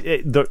small.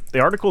 The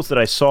articles that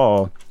I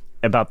saw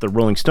about the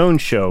Rolling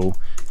Stones show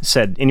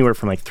said anywhere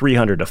from like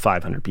 300 to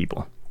 500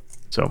 people.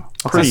 So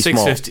pretty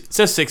small. It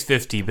says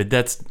 650, but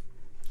that's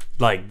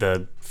like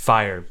the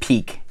fire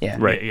Peak. Yeah.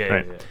 Right.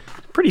 Yeah.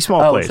 Pretty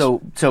small place.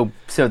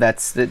 So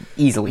that's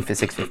easily for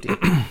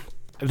 650.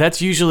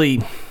 That's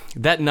usually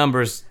that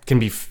numbers can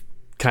be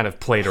kind of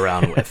played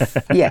around with.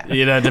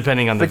 Yeah.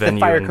 Depending on the But venue.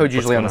 the fire and code's what's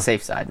usually on going the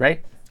safe side,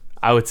 right?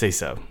 I would say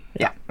so.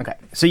 Yeah. Okay.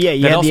 So yeah,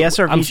 you That had also- the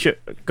SRV show.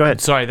 Go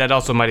ahead. Sorry, that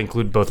also might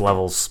include both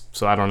levels,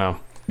 so I don't know.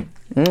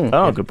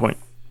 Oh, good point.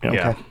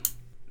 Yeah.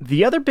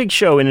 The other big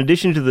show, in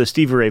addition to the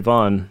Stevie Ray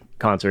Vaughan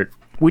concert,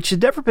 which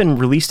had never been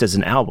released as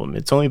an album,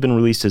 it's only been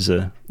released as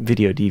a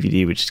video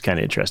DVD, which is kind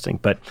of interesting.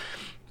 But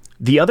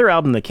the other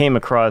album that came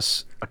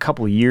across a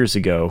couple of years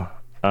ago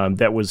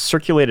that was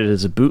circulated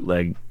as a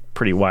bootleg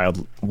pretty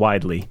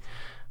widely,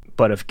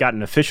 but have got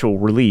an official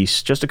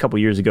release just a couple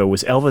of years ago,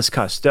 was Elvis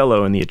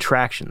Costello and the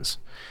Attractions,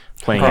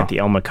 playing at the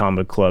El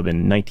Mocambo Club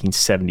in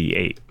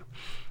 1978.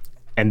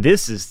 And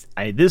this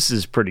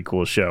is pretty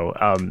cool show.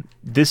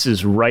 This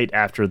is right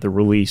after the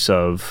release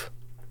of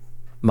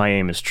My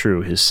Aim Is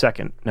True, this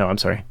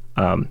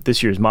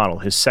year's Model,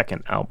 his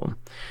second album.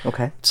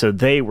 Okay. So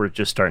they were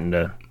just starting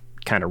to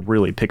kind of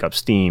really pick up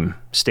steam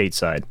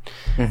stateside.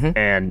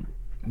 And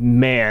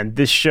man,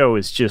 this show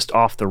is just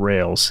off the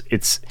rails.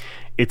 It's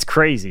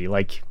crazy.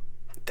 Like,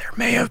 there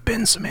may have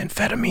been some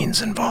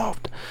amphetamines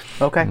involved.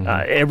 Okay.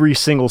 Every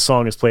single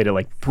song is played at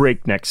like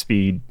breakneck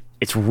speed.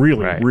 It's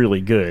really, really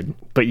good,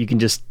 but you can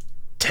just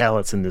tell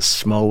it's in this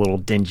small little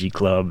dingy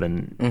club,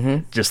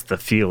 and just the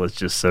feel is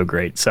just so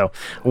great. So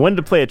I wanted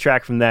to play a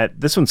track from that.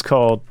 This one's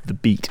called The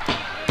Beat.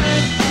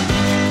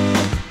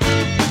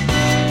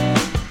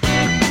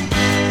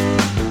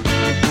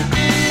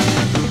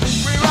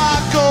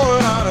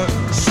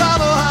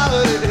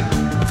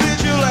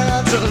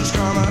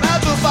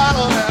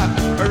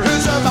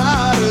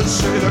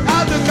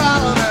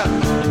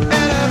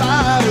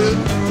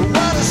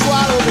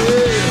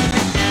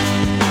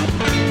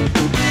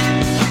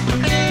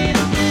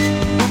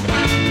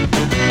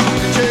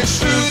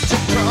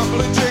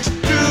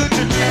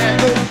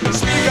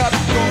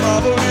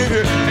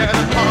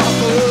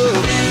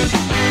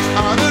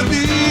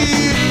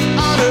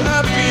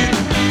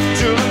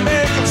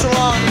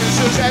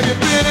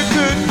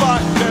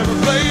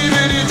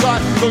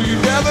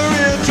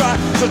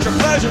 Such a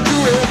pleasure to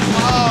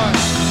employ.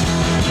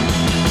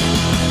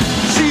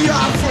 See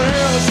our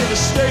friends in the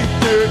state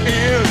they're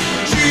in.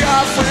 See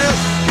our friends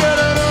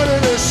getting under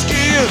their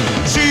skin.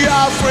 See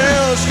our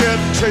friends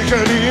getting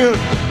taken in.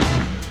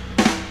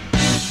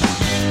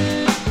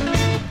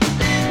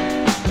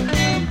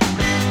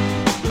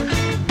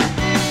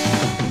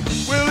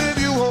 Well, if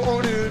you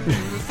want it,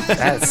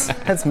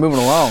 That's moving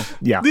along.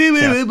 Yeah.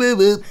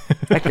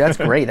 That's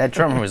great. That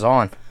drummer was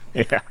on.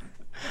 Yeah.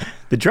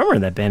 The drummer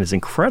in that band is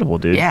incredible,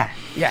 dude. Yeah,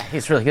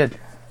 he's really good.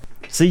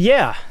 So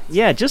yeah,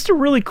 just a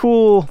really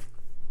cool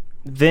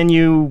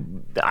venue.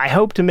 I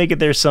hope to make it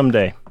there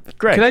someday.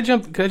 Greg, Could I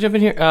jump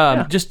in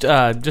here?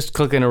 Just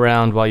clicking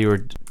around while you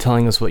were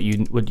telling us what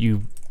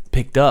you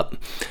picked up.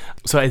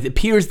 So it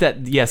appears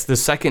that yes, the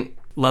second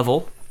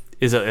level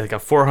is like a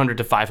 400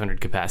 to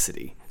 500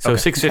 capacity. So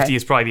 650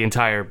 is probably the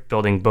entire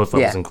building, both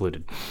levels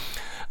included.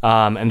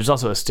 And there's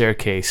also a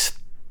staircase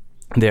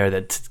there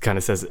that kind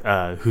of says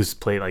who's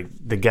played, like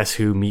the Guess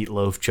Who,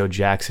 Meatloaf, Joe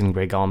Jackson,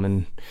 Greg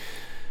Allman,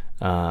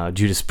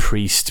 Judas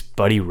Priest,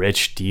 Buddy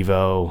Rich,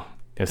 Devo,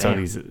 some of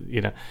these,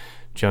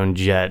 Joan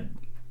Jett,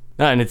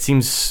 and it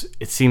seems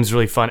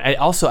really fun.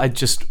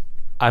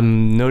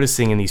 I'm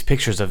noticing in these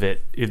pictures of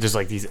it, there's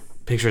like these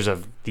pictures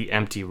of the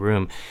empty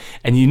room,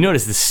 and you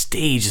notice the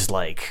stage is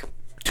like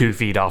 2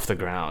 feet off the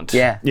ground.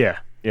 Yeah.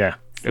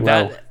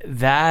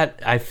 That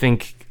I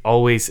think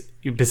always,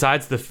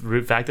 besides the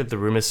fact that the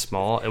room is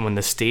small, and when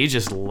the stage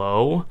is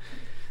low,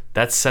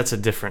 that sets a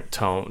different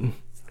tone.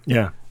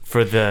 Yeah.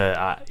 For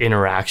the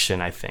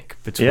interaction, I think,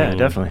 between. Yeah,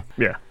 definitely.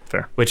 Yeah,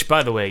 fair. Which,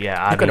 by the way,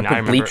 I could have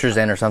put bleachers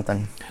in or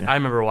something. I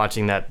remember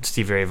watching that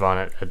Stevie Ray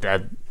Vaughan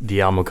at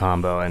the El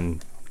Mocambo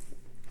and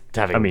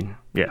having.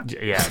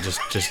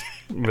 Just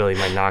really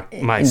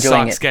my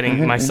socks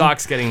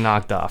getting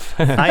knocked off.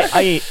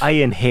 I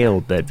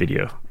inhaled that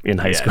video in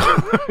high school.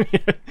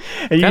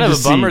 Kind of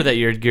a bummer that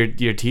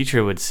your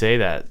teacher would say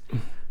that,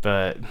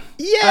 but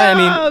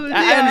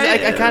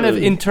I kind of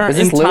in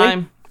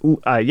time.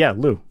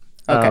 Lou.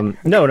 Okay.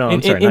 No,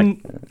 I'm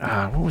sorry.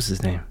 What was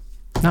his name?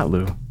 Not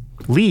Lou.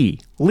 Lee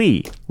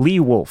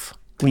Wolf.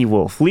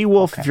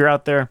 If you're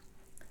out there.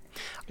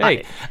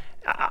 Hey,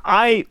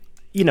 I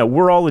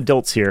we're all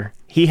adults here.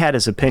 He had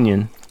his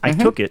opinion. I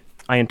took it.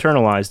 I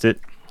internalized it.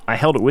 I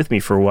held it with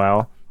me for a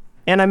while,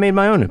 and I made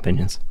my own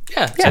opinions.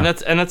 Yeah. And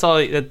that's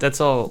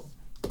all.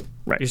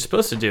 Right. You're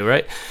supposed to do,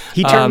 right?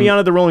 He turned me on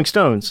to the Rolling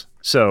Stones.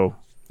 So.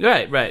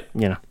 Right.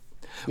 Yeah,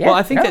 Well,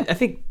 I think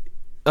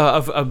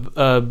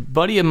a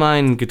buddy of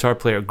mine,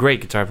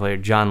 great guitar player,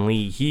 John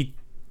Lee. He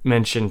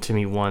mentioned to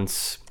me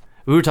once,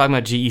 we were talking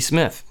about G.E.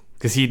 Smith,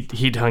 because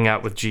he'd hung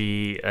out with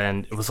G.E.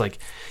 and it was like,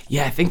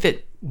 I think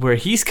that where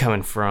he's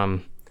coming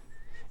from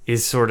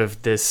is sort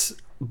of this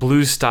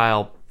blues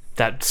style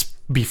that's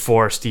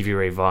before Stevie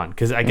Ray Vaughan.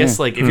 Because I guess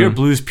if you're a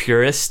blues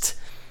purist,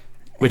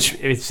 which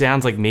it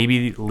sounds like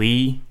maybe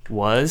Lee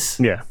was.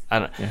 Yeah.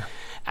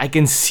 I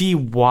can see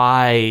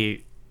why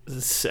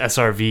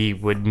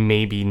SRV would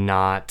maybe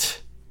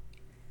not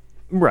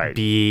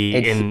be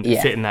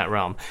fit in that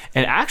realm.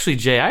 And actually,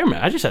 Jay, I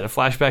remember I just had a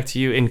flashback to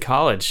you in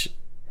college.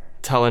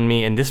 telling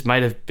me, and this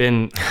might have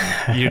been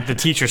the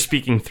teacher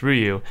speaking through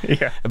you,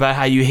 about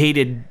how you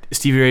hated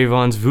Stevie Ray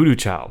Vaughan's Voodoo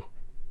Child.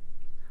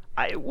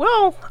 But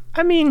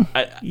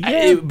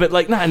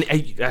like, not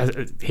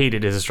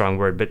hated is a strong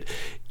word, but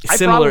I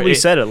similar. Probably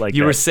said it like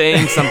you that. were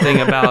saying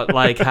something about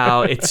like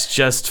how it's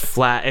just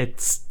flat,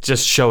 it's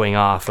just showing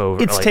off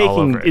over. It's like, taking all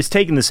over it. It's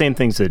taking the same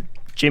things that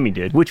Jimmy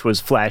did, which was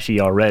flashy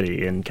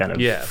already, and kind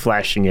of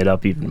flashing it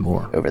up even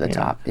more over the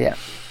top. Yeah.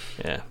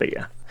 But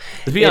yeah.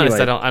 To be honest,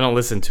 I don't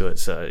listen to it,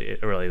 so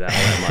really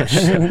that much.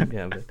 So,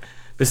 yeah,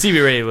 but Stevie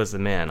Ray was the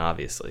man,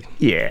 obviously.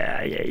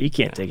 Yeah, you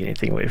can't take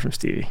anything away from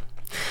Stevie.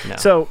 No.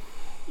 So,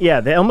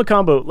 yeah, the El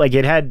Mocambo, like,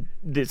 it had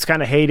its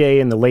kind of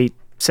heyday in the late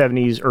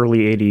 70s,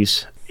 early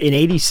 80s. In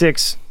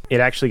 86, it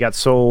actually got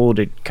sold.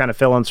 It kind of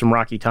fell on some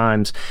rocky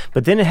times.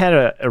 But then it had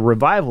a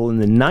revival in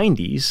the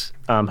 90s,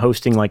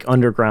 hosting, like,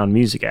 underground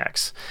music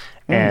acts.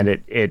 And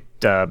it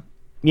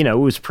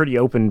was pretty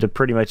open to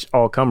pretty much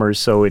all comers.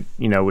 So it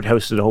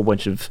hosted a whole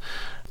bunch of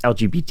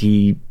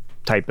LGBT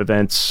type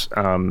events,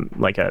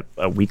 like a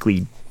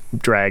weekly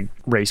drag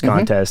race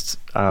contests.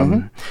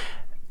 Cool.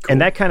 And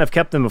that kind of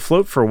kept them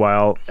afloat for a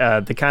while.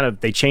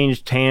 They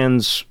changed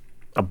hands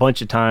a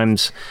bunch of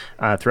times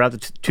throughout the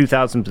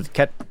 2000s, but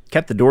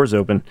kept the doors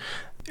open.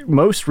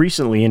 Most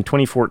recently, in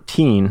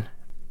 2014,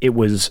 it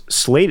was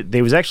slated.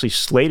 They was actually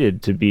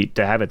slated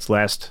to have its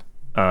last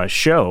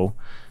show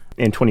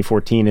in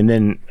 2014, and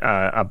then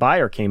a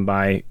buyer came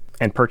by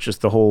and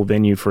purchased the whole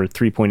venue for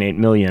 $3.8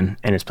 million,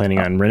 and is planning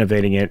on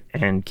renovating it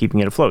and keeping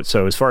it afloat.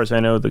 So, as far as I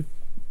know, the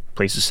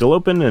place is still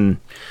open. And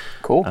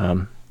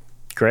cool.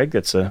 Greg,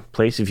 that's a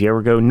place if you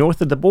ever go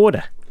north of the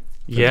border.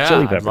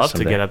 Yeah, I'd love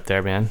to get up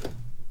there, man.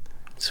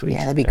 Sweet.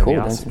 Yeah, that'd be cool.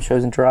 Awesome. Doing some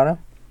shows in Toronto.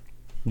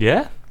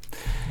 Yeah.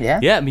 Yeah.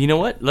 Yeah. You know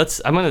what?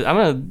 I'm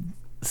gonna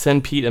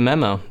send Pete a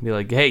memo. Be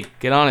like, hey,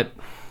 get on it.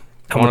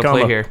 I want to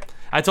play here.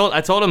 I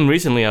told him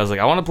recently. I was like,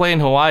 I want to play in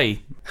Hawaii.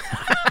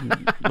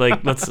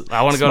 Like,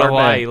 I want to go to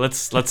Hawaii. Man.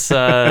 Let's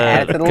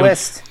add it to the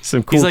list.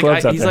 Some cool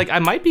clubs out he's there. like, I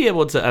might be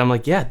able to. And I'm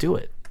like, yeah, do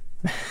it.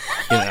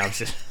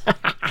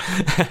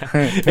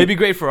 It'd be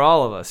great for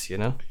all of us,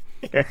 Yeah,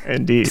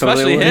 indeed.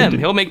 Especially him.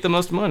 He'll make the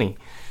most money.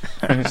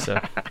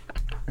 So.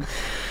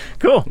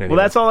 Cool. Well,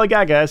 that's all I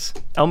got, guys.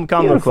 El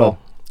Mocambo Club.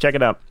 Check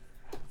it out.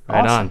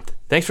 Right on.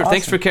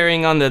 Thanks for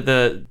carrying on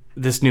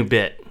this new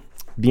bit.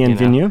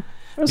 Bienvenue.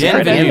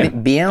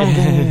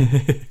 Bienvenue.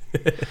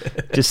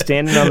 Just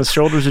standing on the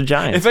shoulders of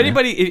giants.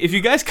 If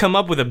you guys come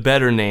up with a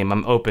better name,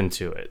 I'm open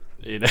to it.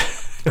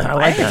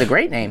 I think it's a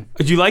great name.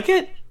 Did you like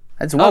it?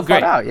 It's well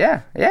thought out.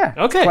 Yeah.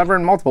 Okay. Clever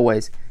in multiple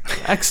ways.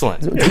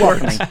 Excellent. It's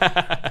welcoming.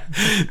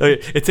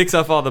 It ticks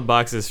off all the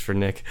boxes for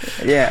Nick.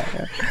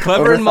 Yeah.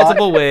 Clever in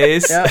multiple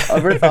ways. Yeah,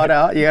 overthought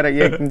out.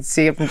 You can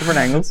see it from different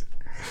angles.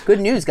 Good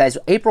news, guys.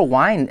 April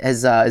Wine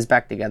is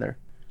back together.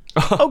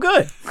 Oh,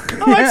 good.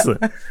 Oh,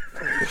 excellent.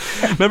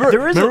 Remember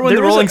when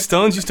the Rolling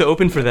Stones used to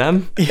open for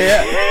them?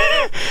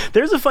 Yeah.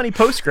 There's a funny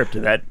postscript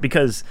to that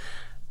because,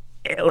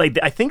 like,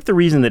 I think the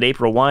reason that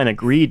April Wine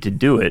agreed to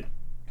do it,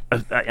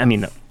 I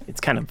mean,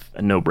 it's kind of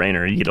a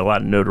no-brainer. You get a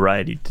lot of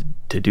notoriety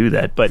to do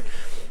that, but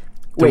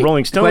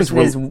Rolling Stones. The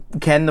question is,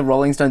 can the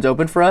Rolling Stones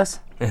open for us?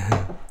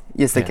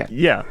 Yes, they can.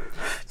 Yeah.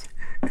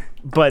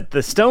 But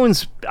the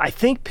Stones, I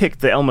think, picked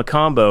the El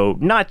Mocambo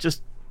not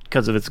just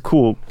because of its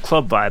cool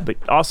club vibe, but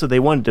also they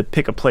wanted to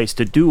pick a place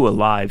to do a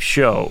live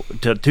show,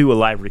 to do a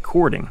live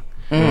recording,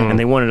 and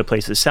they wanted a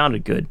place that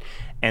sounded good.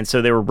 And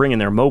so they were bringing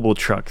their mobile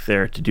truck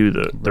there to do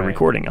the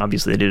recording.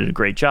 Obviously, they did a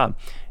great job.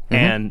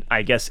 And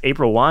I guess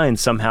April Wine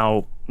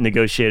somehow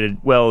negotiated,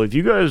 well, if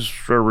you guys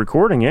are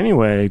recording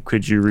anyway,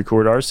 could you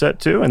record our set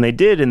too? And they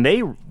did, and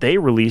they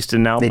released a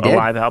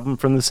live album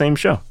from the same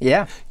show.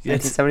 Yeah,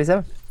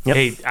 1977. Yep.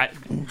 Hey,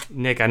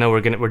 Nick, I know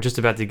we're just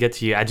about to get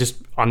to you. I just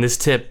on this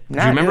tip. Do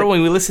you remember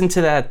when we listened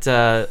to that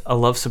 "A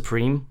Love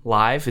Supreme"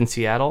 live in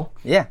Seattle?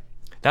 Yeah,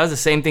 that was the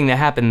same thing that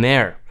happened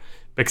there,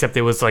 except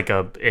it was like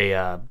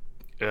a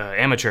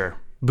amateur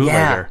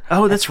bootlegger. Yeah.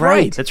 Oh, that's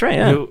right. That's right.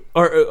 Yeah.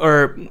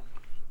 Or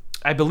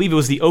I believe it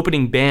was the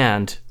opening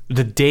band,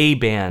 the day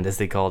band, as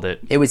they called it.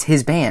 It was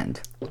his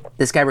band.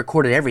 This guy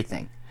recorded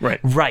everything.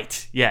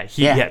 Right.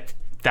 Yeah.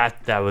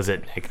 That was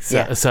it.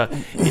 So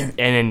and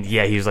then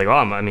he was like, "Oh,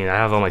 I mean, I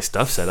have all my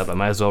stuff set up. I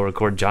might as well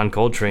record John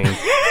Coltrane."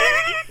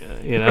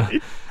 I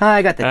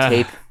got the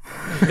tape.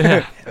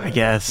 I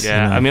guess.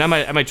 Yeah. I mean,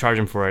 I might charge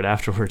him for it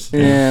afterwards.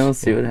 Yeah, we'll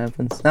see what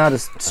happens. I'll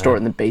just store it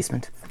in the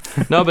basement.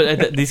 No,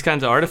 but these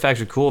kinds of artifacts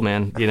are cool,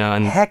 man.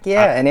 And heck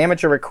yeah, and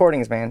amateur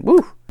recordings, man.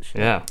 Woo.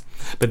 Yeah.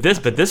 But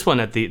this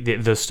one at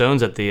the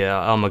Stones at the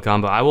El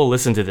Mocambo, I will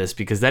listen to this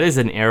because that is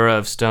an era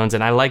of Stones,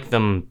 and I like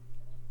them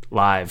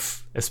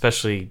live,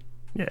 especially.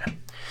 Yeah,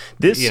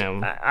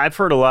 I've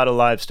heard a lot of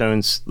live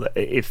Stones.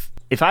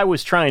 If I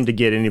was trying to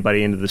get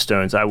anybody into the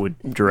Stones, I would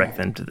direct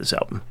them to this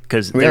album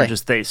because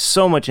they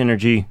so much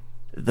energy.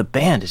 The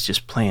band is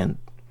just playing.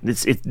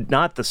 It's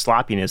not the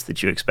sloppiness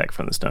that you expect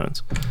from the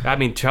Stones. I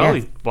mean,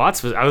 Charlie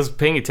Watts I was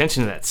paying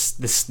attention to that.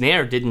 The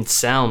snare didn't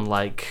sound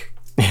like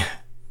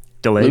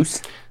delayed.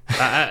 Loose.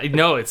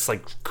 No, it's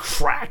like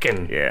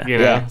cracking. Yeah. You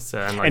know? Yeah. So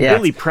I'm like, And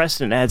Billy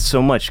Preston adds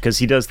so much because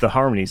he does the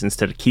harmonies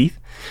instead of Keith.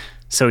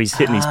 So he's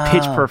hitting these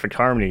pitch perfect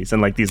harmonies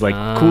and like these like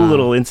cool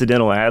little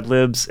incidental ad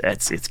libs.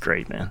 It's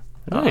great, man.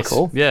 nice.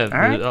 cool. Yeah, All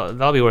right.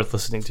 that'll be worth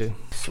listening to.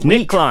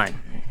 Nick Klein,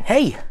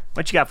 Hey,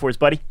 what you got for us,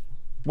 buddy?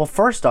 well,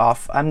 first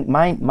off,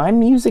 my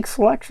music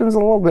selection is a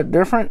little bit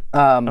different.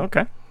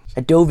 Okay.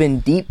 I dove in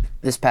deep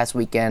this past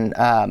weekend.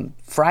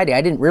 Friday,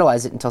 I didn't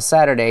realize it until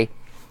Saturday.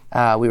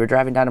 We were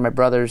driving down to my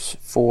brother's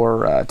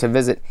to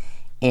visit,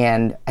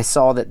 and I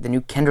saw that the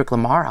new Kendrick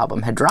Lamar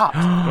album had dropped.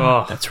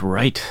 Oh, That's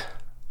right.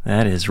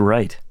 That is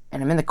right.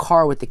 And I'm in the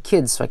car with the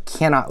kids, so I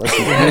cannot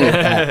listen to any of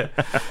that.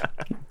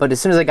 But as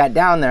soon as I got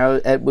down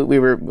there,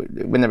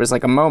 when there was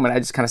like a moment, I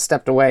just kind of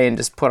stepped away and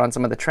just put on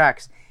some of the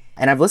tracks.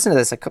 And I've listened to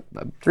this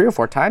 3 or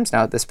 4 times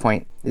now at this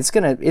point. It's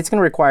gonna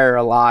require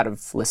a lot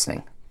of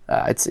listening.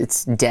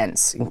 It's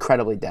dense,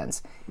 incredibly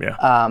dense.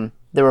 Yeah.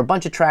 There were a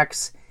bunch of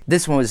tracks.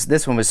 This one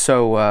was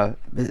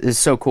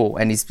so cool,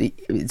 and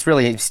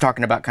he's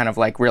talking about kind of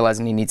like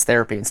realizing he needs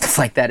therapy and stuff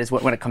like that is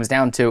what when it comes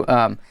down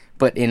to,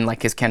 but in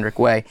like his Kendrick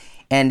way.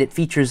 And it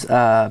features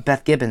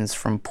Beth Gibbons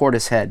from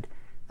Portishead,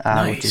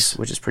 Nice.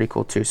 which is pretty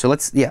cool too. So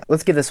let's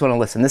give this one a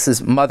listen. This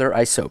is Mother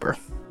I Sober.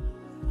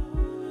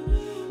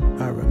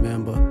 I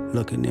remember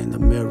looking in the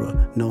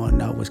mirror,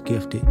 knowing I was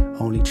gifted,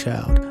 only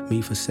child,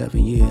 me for 7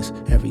 years,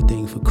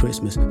 everything for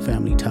Christmas,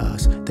 family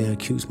ties. They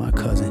accused my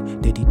cousin,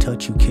 did he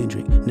touch you,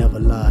 Kendrick? Never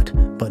lied,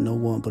 but no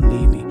one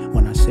believed me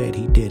when I said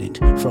he didn't.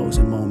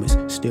 Frozen moments,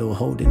 still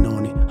holding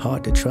on it,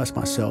 hard to trust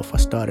myself. I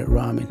started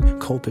rhyming,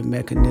 coping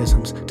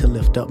mechanisms to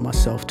lift up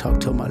myself.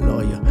 Talked to my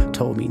lawyer,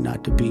 told me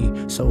not to be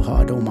so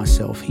hard on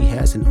myself. He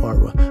has an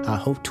aura I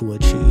hope to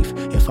achieve.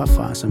 If I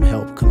find some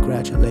help,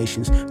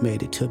 congratulations,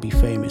 made it to be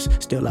famous.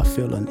 Still I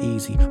feel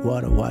uneasy,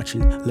 water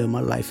watching, live my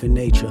life in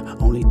nature.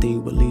 Only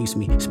thing believes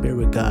me,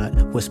 spirit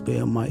God, whisper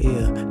in my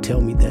ear, tell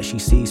me that she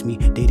sees me.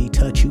 Did he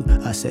touch you?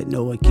 I said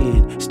no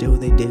again, still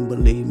they didn't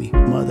believe me.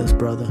 Mother's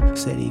brother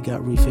said he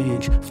got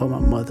revenge for my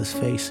mother's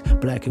face.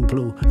 Black and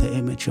blue, the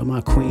image of my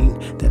queen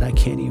that I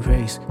can't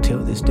erase. Till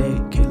this day,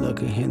 can't look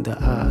her in the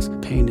eyes.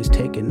 Pain is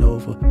taking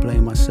over,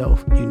 blame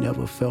myself. You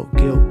never felt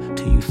guilt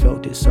till you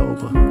felt it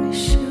sober.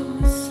 Wish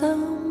it was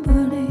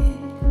somebody,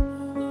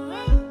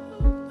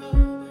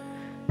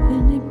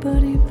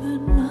 anybody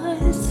but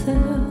myself.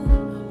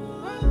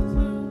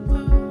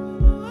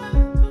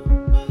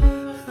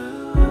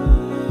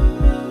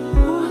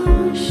 Oh, I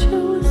wish it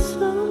was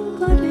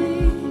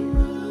somebody,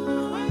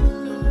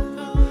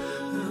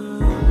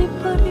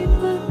 anybody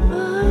but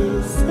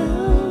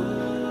myself.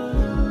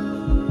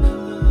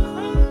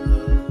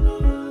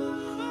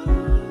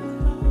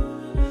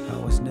 I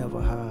was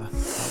never high, I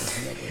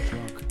was never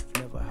drunk,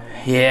 never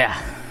high.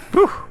 Yeah.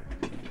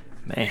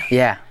 Man.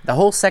 Yeah, the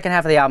whole second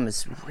half of the album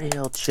is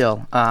real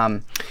chill.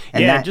 And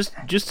Yeah,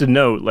 that, just a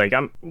note, like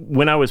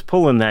when I was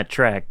pulling that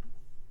track,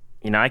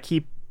 I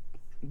keep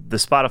the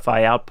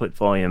Spotify output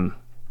volume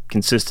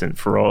consistent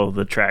for all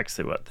the tracks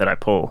that I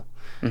pull.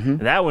 Mm-hmm.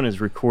 That one is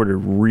recorded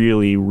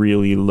really,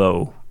 really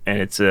low, and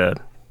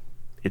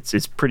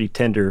it's pretty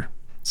tender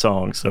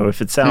song. So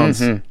if it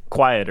sounds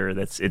quieter,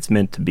 it's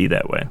meant to be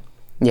that way.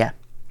 Yeah.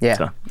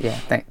 So.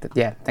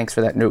 Thanks for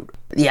that note.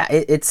 Yeah,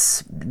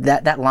 it's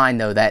that line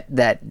though that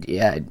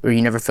where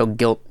you never feel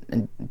guilt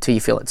until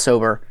you feel it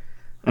sober.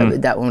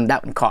 That one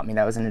caught me.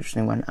 That was an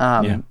interesting one.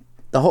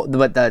 The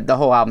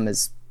whole album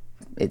is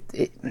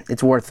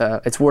it's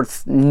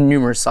worth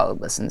numerous solid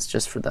listens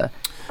just for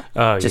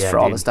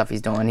all the stuff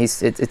he's doing.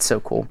 It's so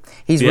cool.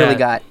 He's really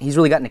got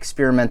an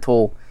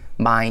experimental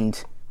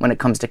mind when it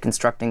comes to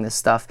constructing this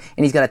stuff,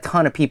 and he's got a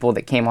ton of people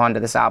that came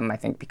onto this album, I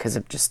think, because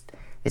of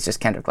it's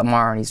just Kendrick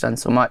Lamar, and he's done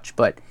so much,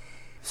 but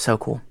so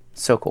cool.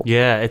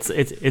 Yeah, it's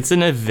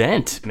an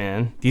event,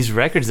 man. These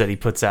records that he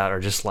puts out are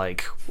just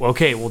like,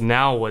 okay, well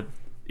now what,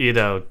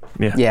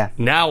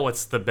 now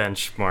what's the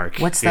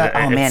benchmark? What's that?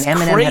 Oh man,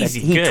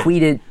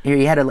 Eminem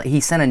he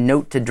sent a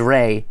note to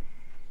Dre,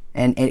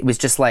 and it was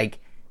just like,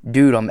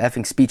 dude, I'm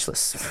effing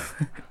speechless.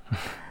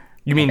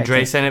 You mean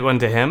Dre sent it one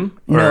to him?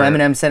 No,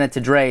 Eminem sent it to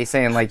Dre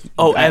saying like,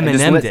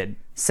 Eminem did.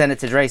 Sent it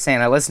to Dre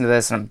saying, I listened to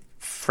this and I'm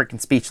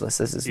freaking speechless.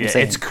 This is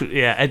insane.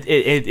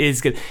 It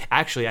is good.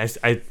 Actually,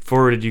 I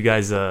forwarded you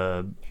guys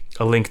a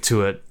link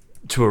to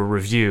a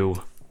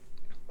review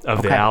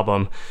of the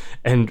album,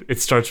 and it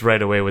starts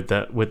right away with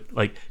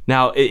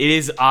now it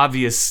is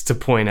obvious to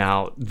point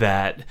out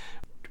that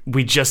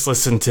we just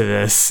listened to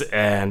this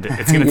and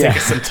it's gonna take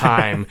us some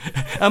time.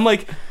 I'm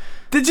like,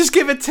 just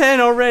give it 10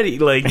 already.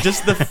 Like,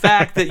 just the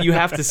fact that you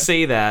have to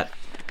say that.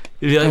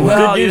 You're like,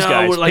 well, good news,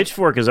 guys.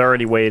 Pitchfork has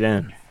already weighed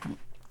in.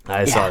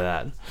 I saw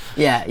that.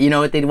 Yeah, you know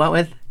what they went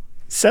with?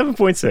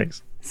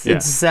 7.6.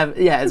 It's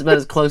 7. Yeah, it's about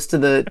as close to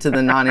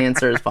the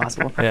non-answer as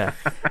possible. Yeah.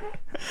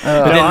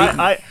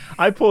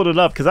 I pulled it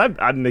up because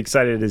I'm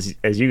excited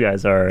as you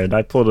guys are, and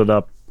I pulled it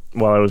up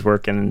while I was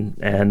working,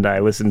 and I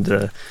listened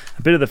to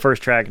a bit of the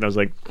first track, and I was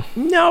like,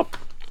 nope,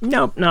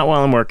 not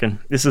while I'm working.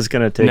 This is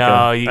going to take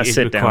a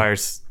sit down.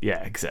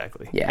 Yeah,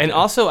 exactly. Yeah. And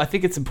also, I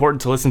think it's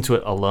important to listen to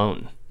it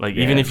alone. Like,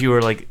 even if you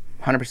were like...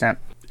 100%.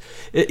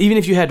 even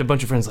if you had a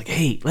bunch of friends like,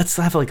 hey, let's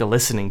have like a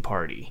listening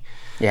party.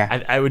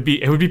 Yeah. It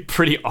would be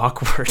pretty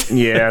awkward.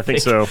 Yeah, I think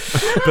so.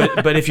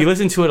 but if you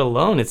listen to it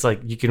alone, it's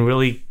like you can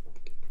really,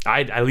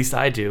 at least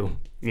I do.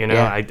 You know,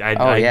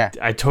 Yeah.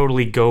 I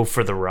totally go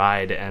for the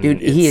ride. And Dude,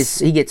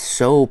 he gets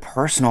so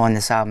personal on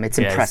this album. It's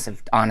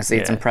impressive. Honestly,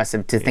 it's yeah.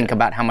 impressive to think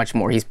about how much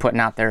more he's putting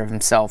out there of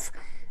himself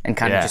and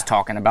kind of Yeah. just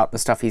talking about the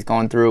stuff he's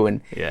going through.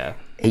 And Yeah.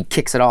 he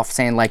kicks it off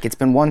saying like it's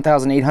been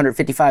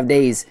 1,855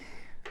 days,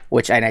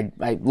 which I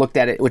looked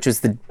at it, which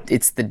was the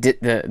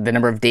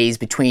number of days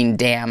between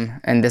Damn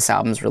and this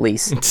album's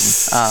release.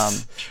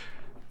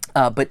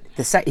 But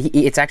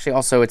it's actually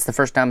also it's the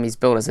first time he's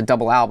built as a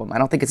double album. I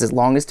don't think it's as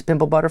long as To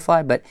Pimp a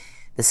Butterfly, but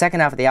the second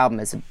half of the album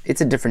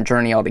it's a different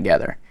journey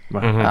altogether,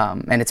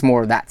 and it's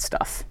more of that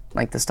stuff,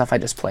 like the stuff I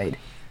just played.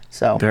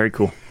 So Very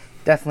cool.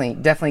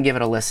 definitely give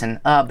it a listen.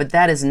 But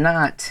that is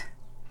not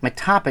my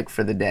topic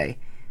for the day.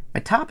 My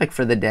topic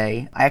for the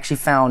day, I actually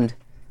found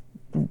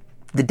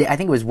the day. I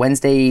think it was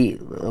Wednesday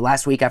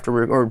last week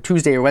or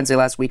Tuesday or Wednesday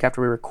last week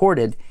after we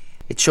recorded.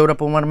 It showed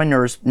up on one of my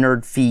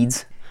nerd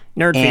feeds.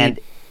 Feed.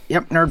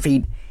 Yep, nerd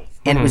feed.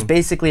 And it was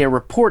basically a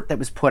report that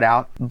was put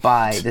out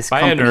by this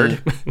company. A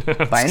nerd.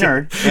 By a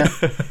nerd.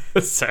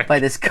 Yeah. Sorry. By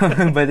this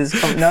company.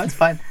 No, it's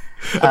fine.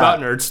 About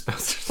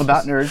nerds.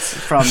 About nerds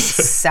from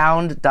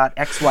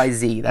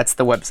Sound.xyz. That's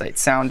the website,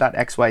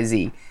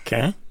 Sound.xyz.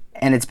 Okay.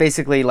 And it's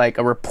basically like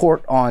a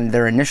report on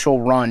their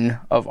initial run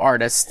of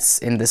artists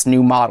in this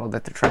new model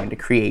that they're trying to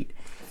create.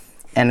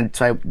 And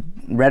so I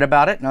read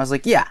about it and I was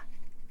like, yeah,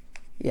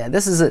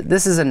 this is a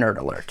nerd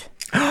alert.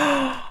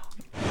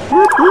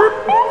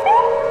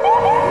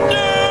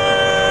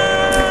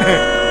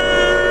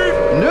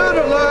 Nerd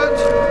alert!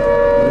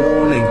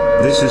 Warning,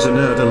 this is a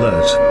nerd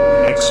alert.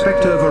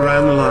 Expect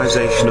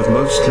overanalyzation of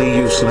mostly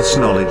useless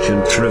knowledge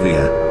and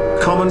trivia.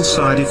 Common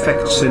side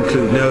effects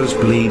include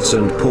nosebleeds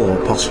and poor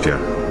posture.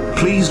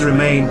 Please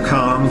remain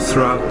calm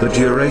throughout the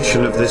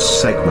duration of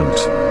this segment.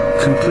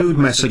 Conclude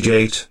message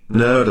 8,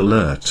 nerd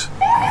alert.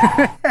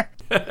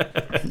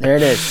 There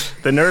it is.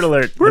 The nerd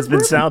alert has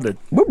been sounded.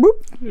 Boop,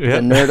 boop.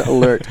 The nerd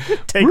alert.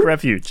 Take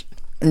refuge.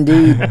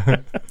 Indeed.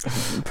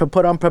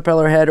 Put on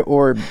propeller head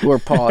or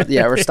pause.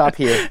 Yeah, or stop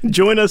here.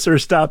 Join us or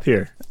stop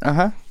here.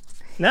 Uh-huh.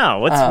 Now,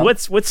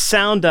 what's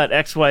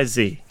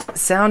Sound.xyz?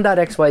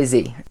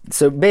 Sound.xyz.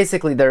 So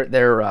basically their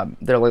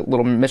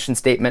little mission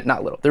statement,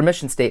 not little, their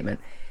mission statement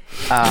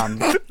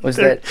was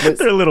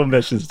their little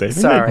mission statement.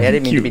 Sorry, I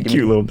didn't mean to be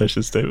cute little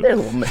mission statement. Their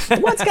little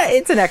mission.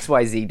 It's an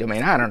XYZ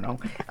domain. I don't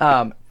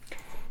know.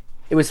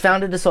 It was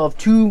founded to solve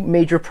two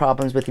major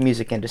problems with the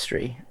music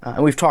industry,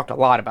 and we've talked a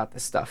lot about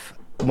this stuff.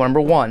 Number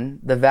one,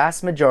 the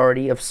vast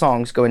majority of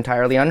songs go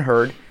entirely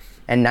unheard,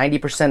 and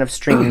 90% of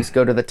streams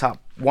go to the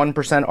top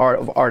 1%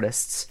 of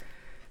artists.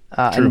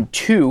 And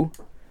two,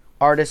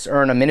 artists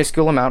earn a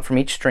minuscule amount from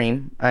each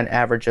stream, an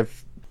average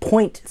of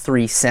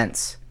 0.3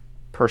 cents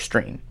per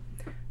stream.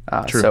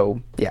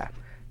 So,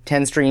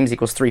 10 streams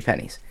equals 3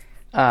 pennies,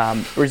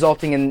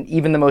 resulting in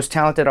even the most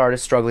talented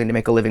artists struggling to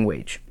make a living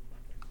wage.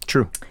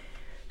 True.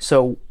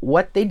 So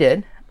what they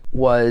did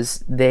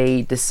was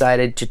they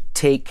decided to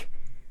take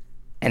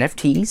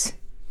NFTs,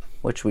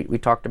 which we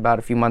talked about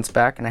a few months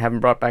back, and I haven't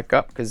brought back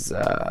up because,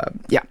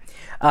 yeah.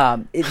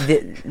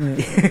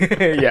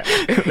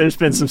 There's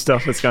been some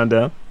stuff that's gone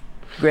down.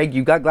 Greg,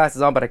 you got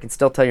glasses on, but I can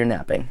still tell you're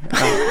napping.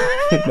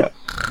 No.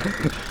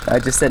 I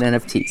just said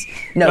NFTs.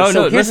 No,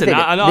 listen,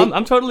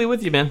 I'm totally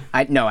with you, man.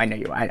 I know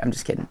you are. I'm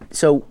just kidding.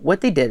 So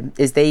what they did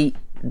is they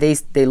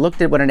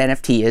looked at what an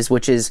NFT is,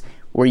 which is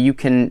where you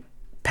can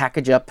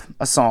package up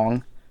a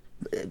song.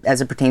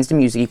 As it pertains to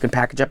music, you can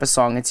package up a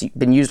song. It's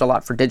been used a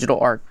lot for digital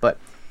art, but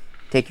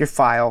take your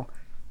file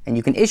and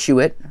you can issue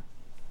it,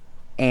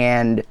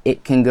 and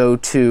it can go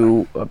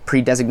to a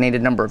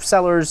pre-designated number of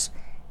sellers.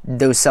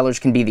 Those sellers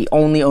can be the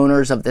only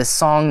owners of this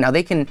song. Now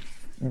they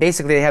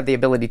have the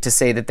ability to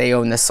say that they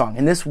own this song.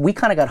 And we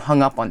kind of got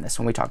hung up on this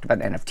when we talked about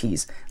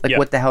NFTs. Like,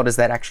 what the hell does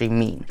that actually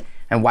mean?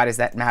 And why does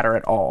that matter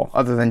at all,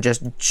 other than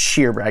just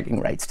sheer bragging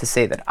rights to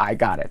say that I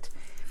got it?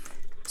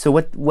 So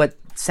what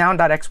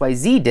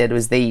Sound.xyz did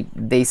was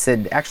they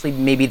said, actually,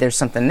 maybe there's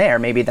something there.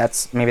 Maybe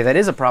that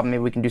is a problem.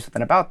 Maybe we can do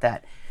something about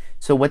that.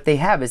 So what they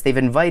have is they've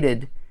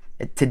invited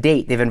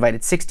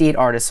 68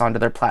 artists onto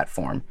their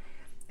platform.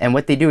 And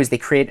what they do is they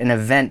create an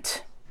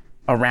event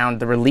around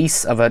the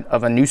release of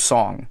a new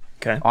song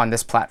on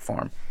this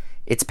platform.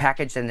 It's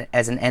packaged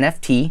as an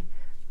NFT.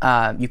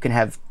 You can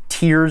have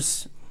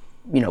tiers,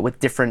 with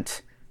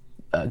different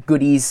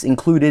goodies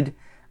included.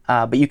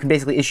 But you can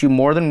basically issue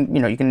more than,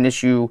 you can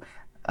issue,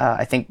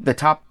 I think the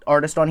top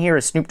artist on here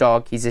is Snoop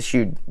Dogg. He's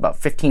issued about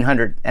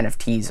 1,500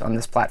 NFTs on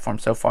this platform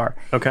so far.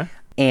 Okay.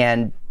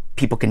 And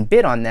people can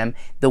bid on them.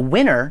 The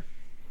winner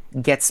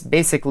gets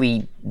they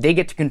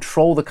get to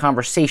control the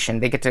conversation.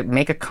 They get to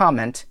make a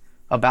comment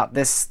about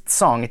this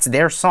song. It's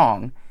their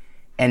song,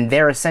 and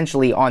they're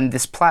essentially on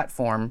this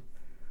platform.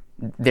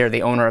 They're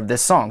the owner of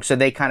this song. So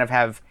they kind of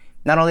have,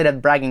 not only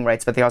have bragging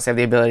rights, but they also have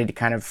the ability to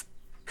kind of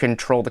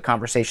control the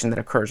conversation that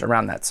occurs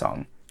around that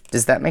song.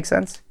 Does that make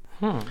sense?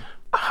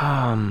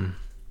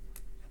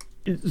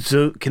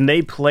 So can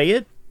they play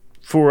it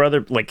for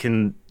other, like,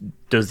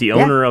 does the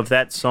owner of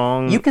that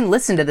song? You can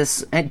listen to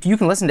this, and you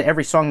can listen to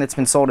every song that's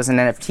been sold as an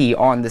NFT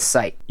on this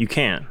site. You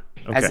can.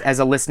 Okay. As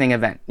a listening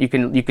event. You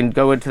can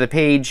go into the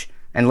page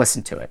and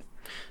listen to it.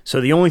 So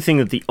the only thing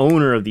that the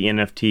owner of the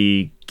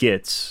NFT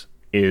gets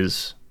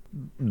is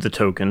the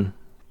token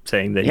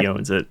saying that he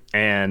owns it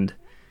and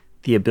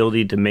the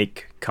ability to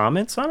make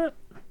comments on it?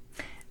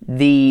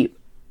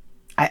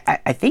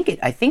 I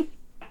think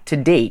to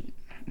date,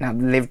 now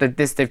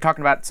they've talked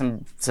about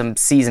some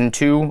season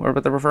 2, or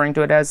what they're referring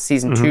to it as,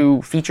 season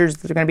 2 features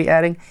that they're going to be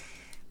adding.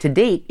 To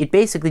date, it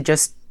basically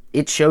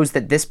it shows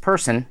that this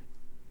person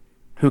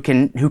who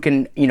can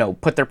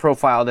put their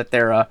profile that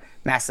they're a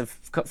massive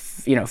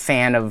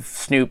fan of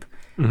Snoop,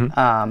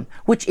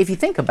 which, if you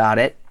think about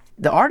it,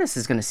 the artist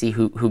is going to see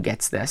who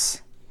gets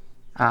this.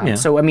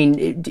 So I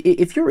mean,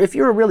 if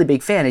you're a really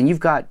big fan and you've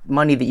got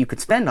money that you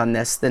could spend on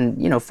this,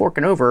 then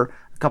forking over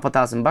a couple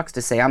 $1,000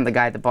 to say I'm the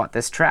guy that bought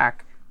this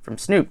track from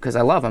Snoop because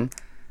I love him,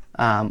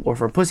 or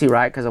for Pussy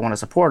Riot because I want to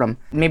support him.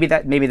 Maybe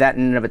that in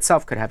and of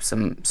itself could have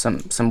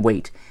some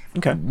weight.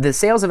 Okay. The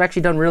sales have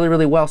actually done really,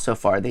 really well so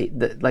far.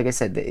 Like I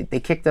said, they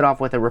kicked it off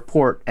with a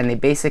report, and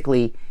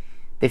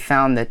they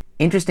found that,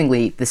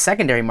 interestingly, the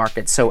secondary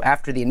market, so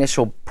after the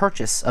initial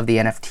purchase of the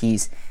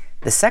NFTs,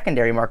 the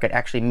secondary market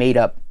actually made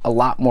up a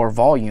lot more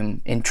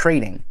volume in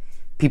trading,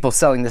 people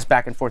selling this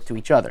back and forth to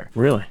each other.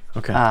 Really?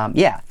 Okay.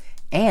 Yeah.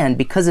 And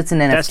because it's an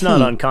NFT... That's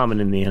not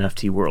uncommon in the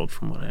NFT world,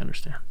 from what I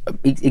understand.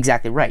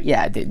 Exactly right.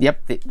 Yeah.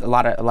 A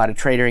lot of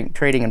trading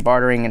and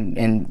bartering,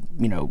 and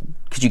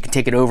because you can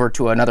take it over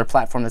to another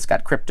platform that's got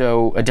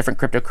a different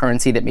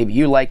cryptocurrency that maybe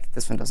you like,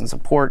 this one doesn't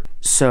support.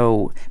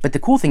 So, but the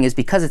cool thing is,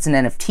 because it's an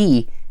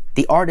NFT,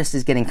 the artist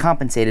is getting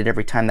compensated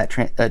every time that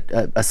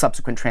a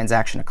subsequent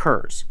transaction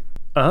occurs.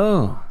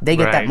 Oh. They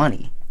get that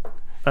money.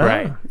 Oh.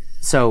 Right.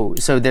 So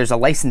there's a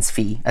license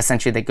fee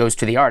essentially that goes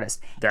to the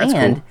artist. That's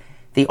and cool.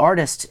 The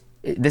artist,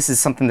 this is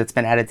something that's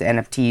been added to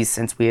NFTs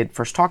since we had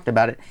first talked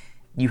about it.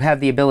 You have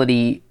the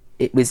ability,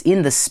 it was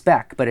in the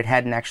spec, but it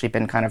hadn't actually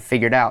been kind of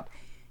figured out.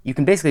 You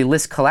can basically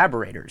list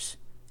collaborators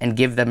and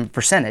give them a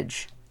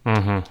percentage.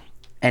 And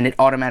it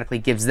automatically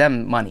gives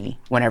them money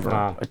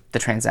whenever the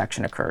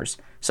transaction occurs.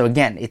 So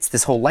again, it's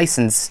this whole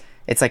license,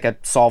 it's like a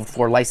solved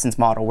for license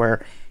model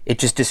where it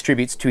just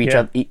distributes to each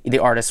other, the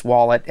artist's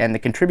wallet and the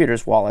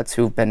contributors' wallets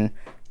who've been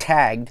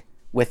tagged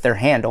with their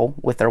handle,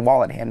 with their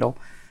wallet handle,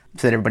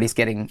 so that everybody's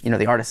getting,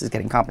 the artist is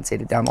getting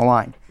compensated down the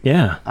line.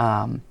 Yeah.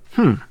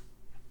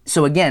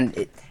 So again,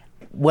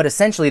 what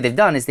essentially they've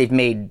done is they've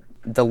made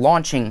the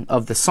launching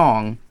of the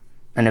song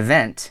an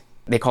event.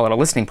 They call it a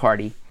listening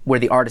party, where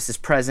the artist is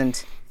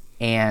present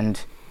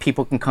and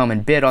people can come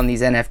and bid on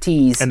these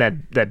NFTs. And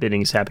that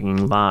bidding is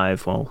happening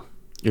live while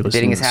you're listening to the song.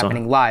 Bidding is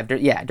happening live.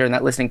 During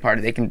that listening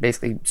party, they can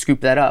basically scoop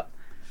that up.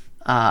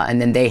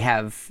 And then they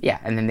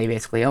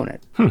basically own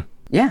it.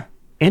 Yeah.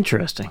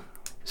 Interesting.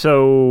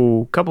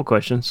 So, couple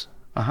questions.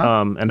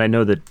 And I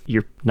know that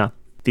you're not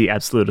the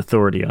absolute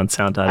authority on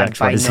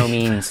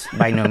Sound.xyz.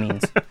 By no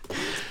means.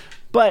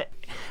 But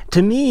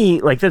to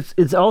me, like,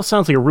 it all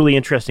sounds like a really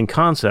interesting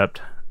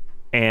concept,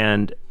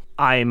 and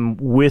I'm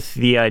with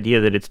the idea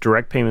that it's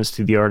direct payments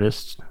to the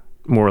artist,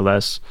 more or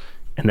less,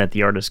 and that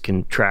the artist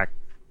can track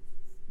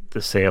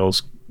the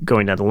sales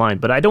going down the line.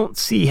 But I don't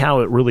see how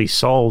it really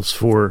solves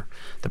for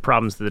the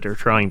problems that they're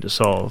trying to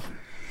solve.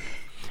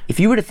 If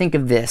you were to think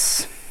of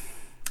this,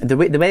 the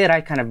way that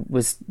I kind of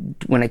was,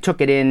 when I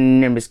took it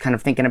in and was kind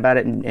of thinking about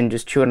it and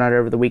just chewing on it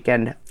over the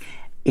weekend,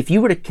 if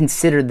you were to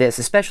consider this,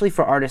 especially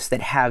for artists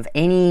that have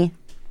any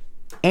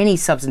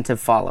substantive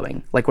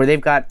following, like where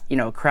they've got,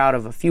 a crowd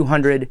of a few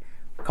hundred,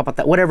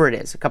 whatever it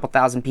is, a couple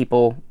thousand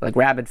people, like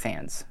rabid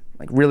fans,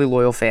 like really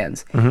loyal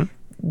fans,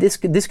 this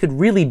could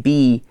really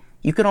be,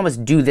 you could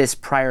almost do this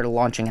prior to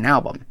launching an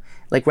album.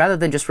 Like, rather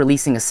than just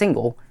releasing a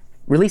single,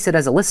 release it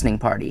as a listening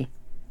party.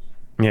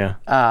 Yeah.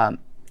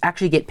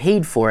 Actually get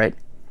paid for it,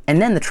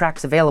 and then the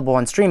track's available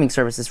on streaming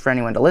services for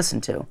anyone to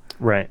listen to.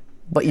 Right.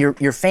 But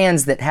your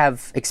fans that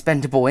have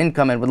expendable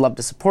income and would love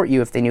to support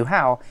you if they knew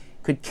how,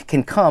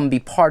 can come be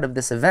part of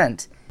this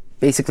event,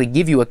 basically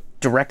give you a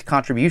direct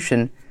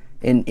contribution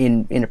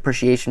in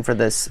appreciation for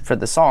the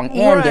song,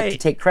 and get to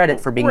take credit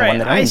for being the one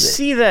that owns it. I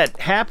see that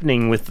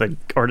happening with the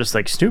artists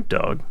like Snoop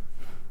Dogg,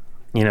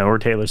 or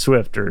Taylor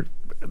Swift, or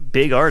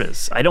big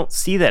artists. I don't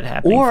see that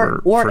happening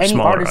for any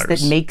smaller artist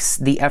that makes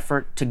the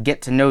effort to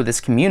get to know this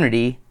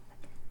community,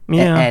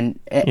 Yeah.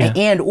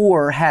 and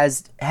or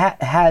has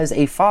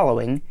a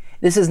following.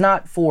 This is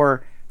not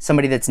for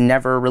somebody that's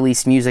never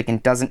released music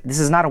and doesn't. This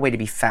is not a way to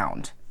be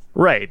found.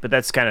 Right, but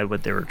that's kind of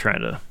what they were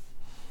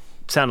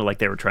sounded like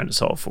they were trying to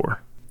solve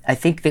for. I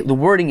think that the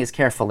wording is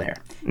careful there.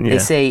 Yeah. They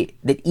say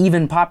that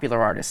even popular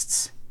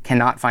artists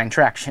cannot find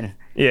traction.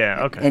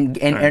 Yeah. Okay.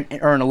 And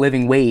earn a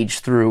living wage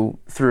through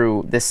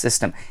this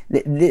system.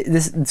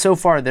 This so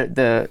far,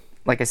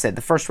 like I said,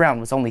 the first round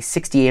was only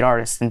 68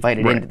 artists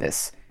invited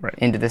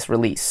into this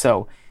release.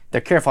 So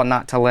they're careful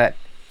not to let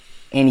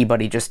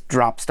anybody just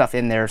drop stuff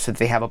in there so that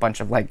they have a bunch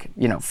of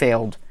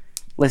failed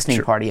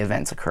listening party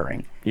events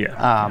occurring.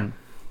 Yeah.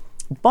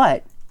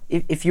 But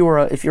if you're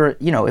a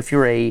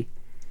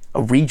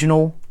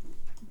regionally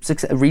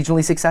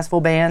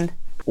successful band,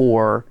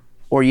 or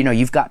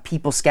you've got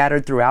people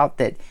scattered throughout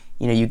that,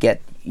 you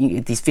get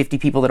these 50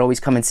 people that always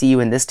come and see you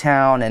in this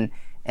town,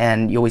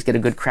 and you always get a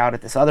good crowd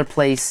at this other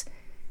place.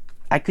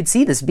 I could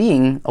see this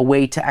being a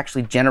way to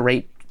actually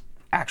generate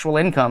actual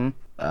income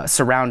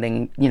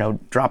surrounding,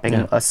 dropping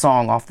a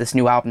song off this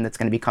new album that's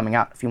going to be coming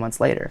out a few months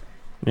later.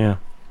 Yeah.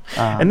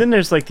 And then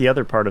there's like the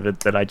other part of it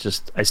that I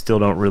still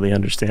don't really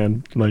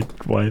understand,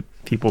 like why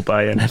people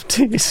buy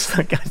NFTs.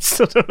 Like I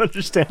still don't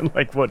understand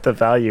like what the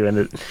value in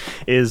it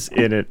is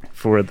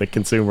for the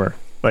consumer.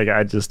 Like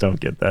I just don't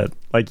get that.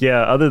 Like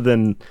yeah, other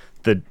than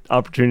the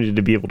opportunity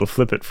to be able to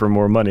flip it for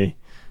more money,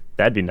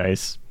 that'd be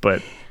nice.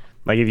 But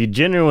like if you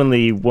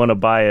genuinely want to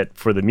buy it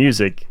for the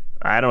music,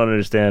 I don't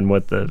understand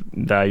what the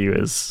value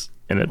is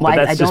in it. Well,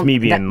 but that's just me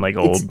being like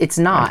old. It's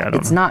not. Like,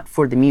 it's not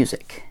for the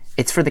music.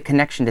 It's for the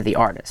connection to the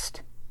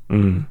artist.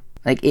 Mm.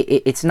 Like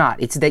it's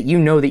not. It's that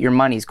that your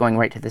money's going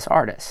right to this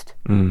artist,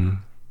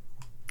 and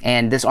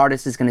this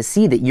artist is going to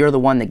see that you're the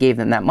one that gave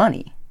them that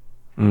money.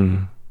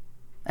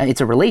 And it's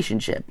a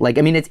relationship. Like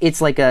I mean, it's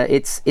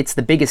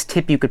the biggest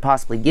tip you could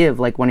possibly give.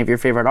 Like one of your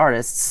favorite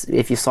artists,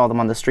 if you saw them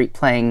on the street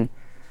playing,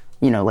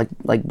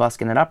 like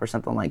busking it up or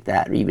something like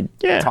that, or you would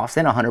toss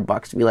in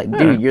 $100 to be like,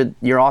 dude,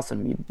 you're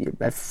awesome.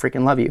 I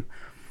freaking love you.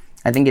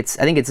 I think it's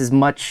as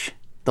much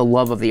the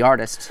love of the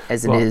artist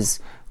as it is,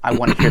 I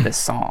want to hear this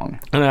song.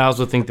 And I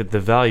also think that the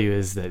value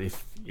is that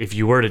if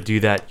you were to do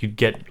that, you'd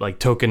get like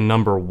token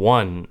number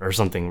 1 or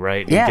something,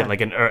 right? Yeah. You'd get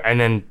like and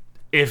then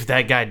if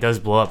that guy does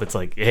blow up, it's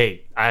like,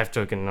 hey, I have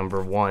token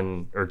number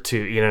 1 or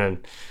 2,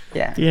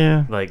 Yeah.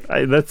 Yeah. Like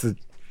it's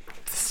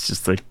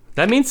just like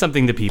that means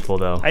something to people,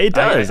 though. it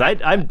does.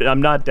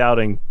 I'm not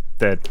doubting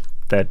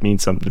that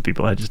means something to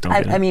people. I just don't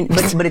get it. I mean,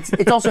 but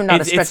it's also not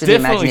a stretch of the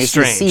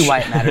imagination to see why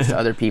it matters to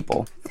other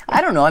people.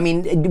 I don't know. I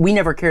mean, we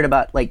never cared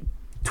about like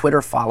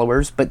Twitter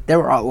followers, but there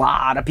are a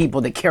lot of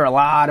people that care a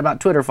lot about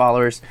Twitter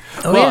follers.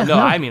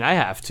 I mean, I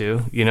have to,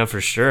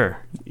 for sure.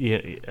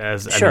 Yeah,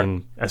 Sure. I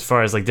mean, as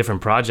far as like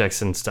different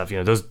projects and stuff,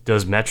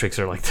 those metrics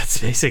are like that's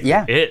basically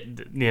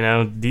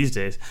it, these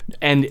days.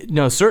 And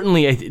no,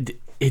 certainly,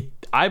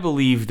 I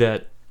believe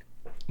that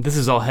this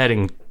is all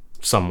heading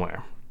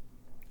somewhere,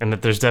 and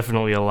that there's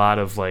definitely a lot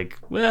of like,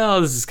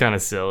 well, this is kind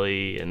of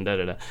silly and da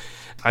da da.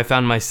 I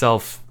found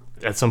myself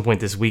at some point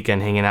this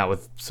weekend hanging out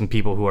with some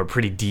people who are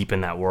pretty deep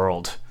in that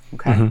world.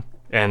 Okay.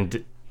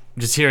 And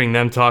just hearing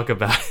them talk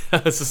about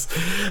it,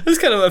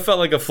 I felt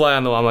like a fly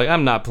on the wall. I'm like,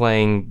 I'm not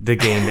playing the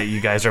game that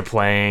you guys are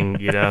playing,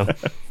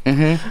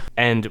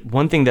 And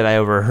one thing that I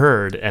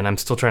overheard, and I'm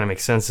still trying to make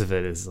sense of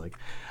it, is like,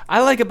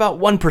 I like about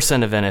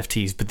 1% of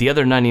NFTs, but the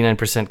other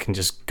 99% can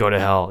just go to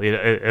hell.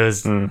 It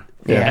was, and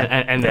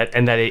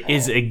that it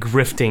is a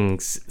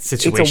grifting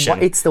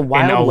situation. It's the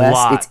Wild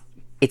West.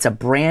 It's a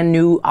brand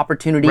new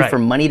opportunity for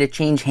money to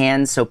change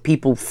hands, so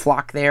people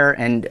flock there,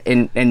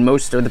 and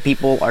most of the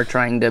people are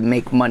trying to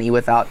make money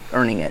without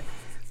earning it.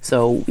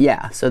 So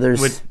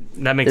there's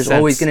that makes there's sense.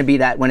 always going to be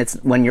that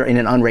when you're in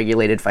an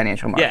unregulated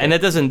financial market. Yeah, and that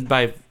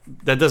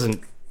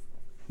doesn't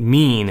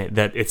mean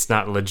that it's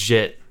not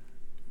legit,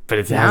 but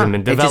it hasn't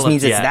been developed yet. It just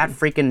means it's that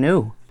freaking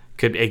new.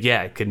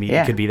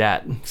 It could be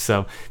that.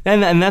 So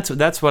and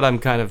that's what I'm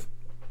kind of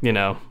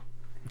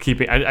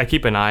keeping. I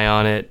keep an eye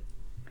on it.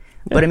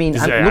 But I mean,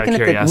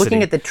 I'm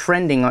looking at the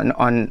trending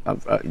on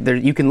there.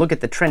 You can look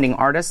at the trending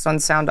artists on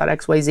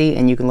Sound.xyz,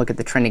 and you can look at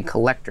the trending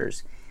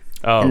collectors.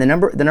 Oh, and the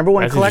number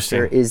one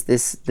collector is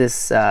this.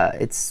 It's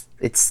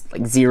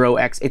like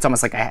 0x. It's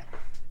almost like a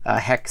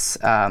hex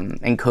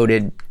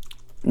encoded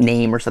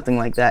name or something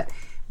like that.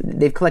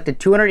 They've collected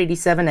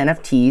 287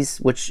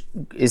 NFTs, which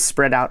is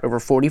spread out over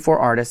 44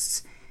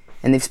 artists,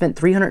 and they've spent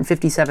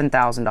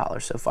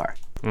 $357,000 so far.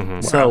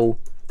 Mm-hmm. So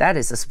that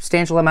is a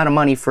substantial amount of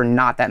money for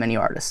not that many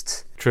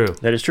artists. True.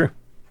 That is true.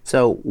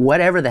 So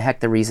whatever the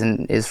heck the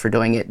reason is for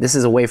doing it, this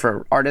is a way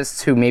for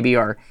artists who maybe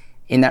are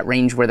in that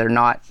range where they're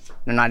not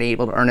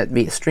able to earn it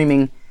via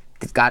streaming.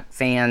 They've got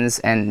fans,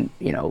 and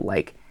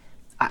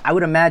I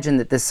would imagine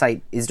that this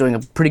site is doing a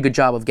pretty good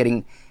job of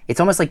getting. It's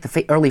almost like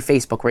the early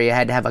Facebook, where you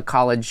had to have a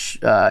college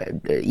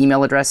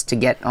email address to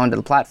get onto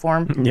the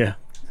platform. Yeah.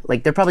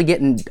 Like they're probably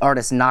getting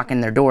artists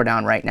knocking their door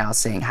down right now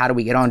saying, how do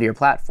we get onto your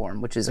platform?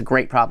 Which is a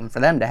great problem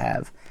for them to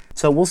have.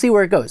 So we'll see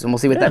where it goes, and we'll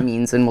see what that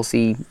means, and we'll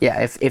see,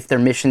 if their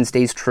mission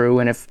stays true,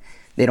 and if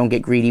they don't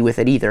get greedy with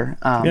it either.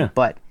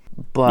 But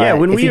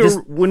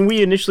when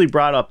we initially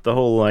brought up the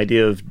whole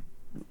idea of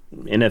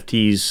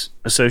NFTs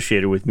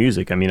associated with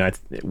music, I mean,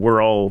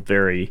 we're all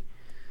very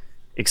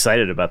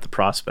excited about the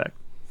prospect.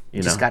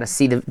 Just got to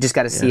see it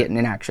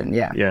in action.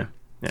 Yeah. Yeah.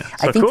 Yeah.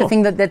 So I think the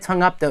thing that's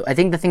hung up though,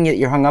 that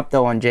you're hung up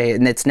though on, Jay,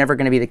 and it's never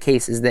going to be the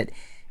case, is that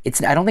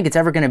I don't think it's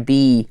ever going to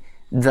be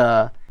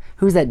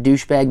who's that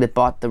douchebag that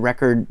bought the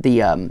record,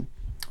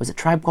 was it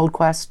Tribe Called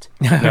Quest?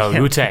 No,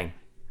 Wu-Tang.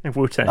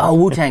 Wu-Tang. Oh,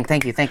 Wu-Tang,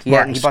 thank you. He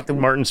bought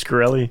Martin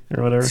Shkreli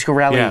or whatever.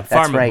 Shkreli, yeah,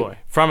 that's right. Boy.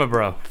 Farmer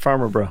Bro.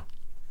 Farmer Bro.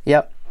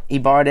 Yep. He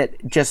borrowed it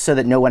just so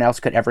that no one else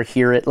could ever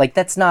hear it. Like,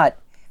 that's not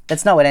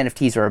That's not what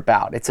NFTs are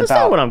about. It's That's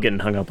about not what I'm getting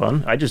hung up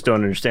on. I just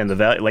don't understand the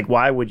value. Like,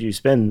 why would you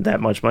spend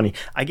that much money?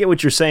 I get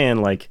what you're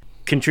saying. Like,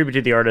 contribute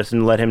to the artist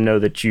and let him know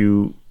that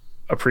you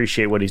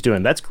appreciate what he's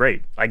doing. That's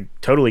great. I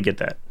totally get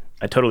that.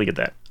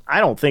 I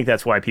don't think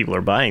that's why people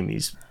are buying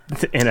these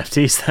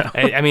NFTs though.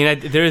 I mean,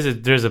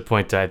 there's a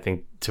point to, I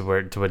think, to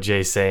what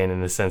Jay's saying, in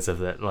the sense of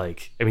that,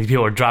 like, I mean,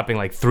 people are dropping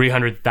like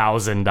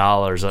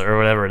 $300,000 or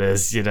whatever it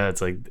is. You know,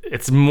 it's like,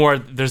 it's more.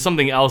 There's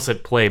something else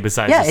at play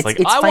besides just like,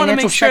 I want to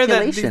make sure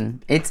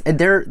speculation.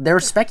 They're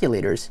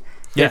speculators.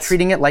 They're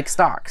treating it like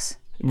stocks.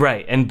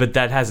 Right, but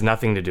that has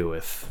nothing to do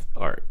with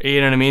art. You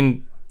know what I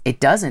mean? It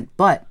doesn't.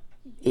 But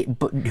I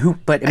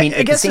mean,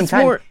 at the same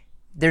time,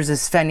 there's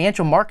this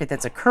financial market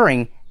that's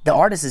occurring. The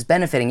artist is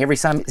benefiting every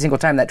single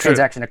time that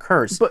transaction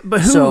occurs.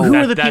 But who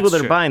are the people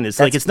that are buying this?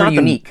 Like, it's not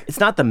unique. It's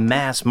not the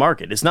mass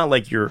market. It's not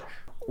like your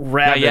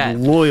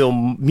rabid, loyal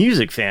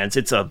music fans.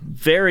 It's a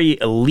very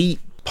elite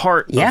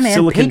part of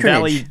Silicon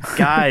Valley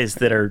guys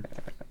that are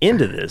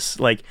into this.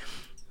 Like,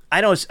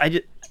 I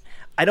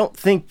don't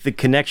think the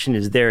connection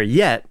is there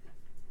yet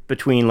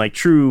between like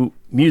true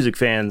music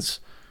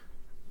fans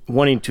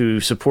wanting to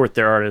support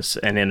their artists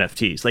and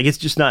NFTs. Like, it's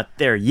just not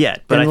there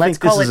yet. But let's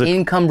call it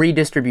income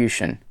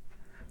redistribution.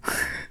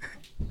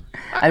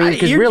 I mean,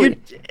 because really,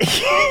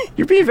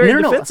 you're being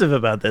very defensive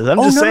about this. I'm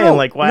just saying,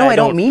 like, why? No, I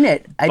don't mean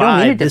it. I don't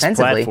mean it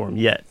defensively. This platform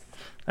yet.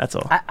 That's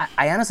all.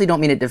 I honestly don't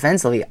mean it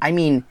defensively. I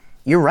mean,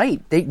 you're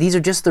right. These are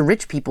just the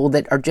rich people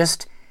that are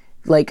just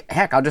like,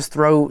 heck, I'll just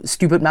throw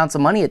stupid amounts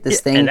of money at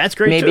this thing. And that's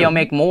great. Maybe I'll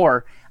make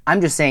more.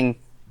 I'm just saying,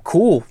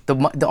 cool.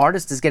 The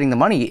artist is getting the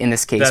money in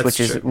this case, which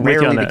is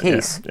rarely the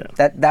case. Yeah.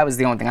 That was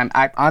the only thing.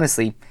 I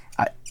honestly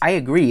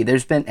agree. There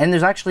was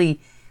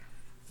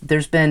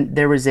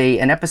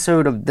an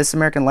episode of This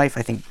American Life,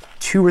 I think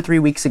 2 or 3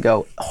 weeks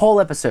ago. A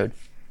whole episode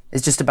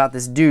is just about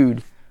this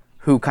dude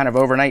who kind of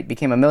overnight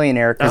became a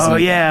millionaire.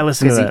 I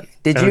listened to that.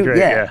 Did you? Great.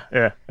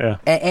 Yeah.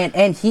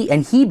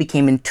 And he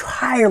became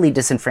entirely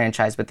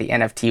disenfranchised with the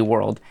NFT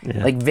world,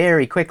 like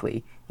very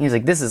quickly. He was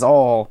like, this is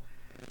all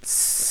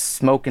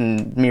smoke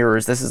and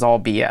mirrors. This is all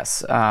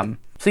BS.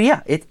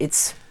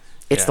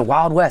 It's the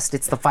Wild West.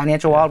 It's the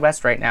financial Wild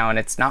West right now, and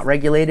it's not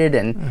regulated,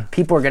 and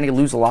people are going to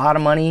lose a lot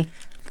of money.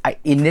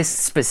 In this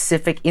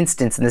specific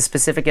instance, in this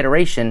specific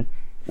iteration,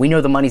 we know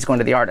the money's going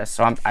to the artist.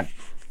 So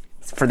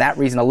for that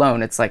reason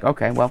alone, it's like,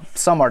 okay, well,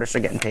 some artists are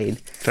getting paid.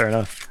 Fair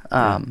enough.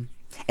 And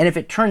if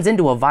it turns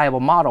into a viable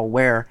model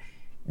where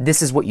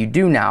this is what you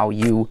do now,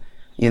 you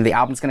know, the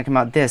album's going to come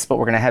out but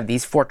we're going to have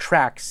these 4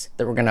 tracks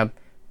that we're going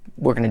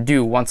to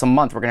do once a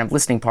month. We're going to have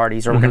listening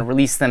parties, or we're going to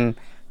release them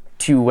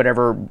to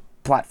whatever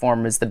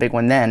platform is the big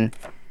one then.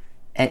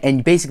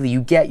 And basically you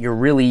get your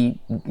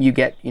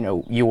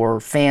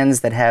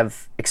fans that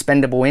have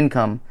expendable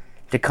income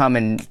to come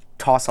and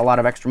toss a lot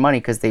of extra money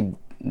because they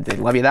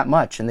love you that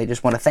much, and they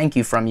just want to thank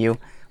you from you,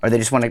 or they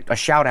just want a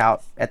shout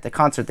out at the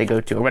concert they go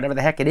to, or whatever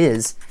the heck it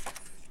is.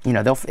 You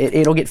know,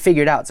 it'll get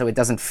figured out so it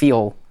doesn't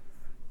feel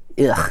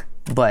ugh.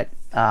 But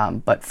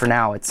for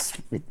now, at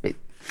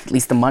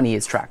least the money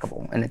is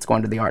trackable and it's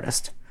going to the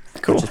artist,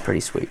 which is pretty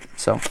sweet.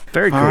 So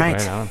very cool. All right,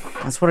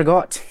 that's what I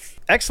got.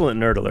 Excellent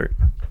nerd alert.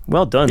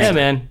 Well done. Yeah,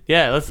 man.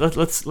 Yeah,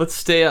 let's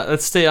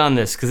stay on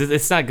this because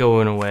it's not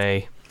going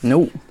away.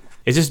 No.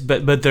 It's just,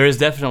 but there is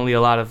definitely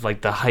a lot of like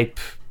the hype.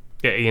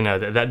 You know,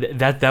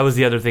 that was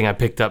the other thing I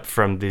picked up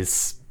from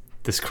this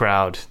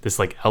crowd, this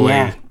like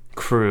LA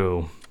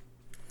crew.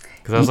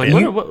 Because I was like,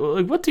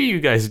 what do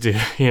you guys do?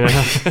 You know,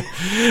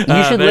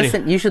 you should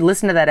listen. You should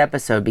listen to that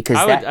episode because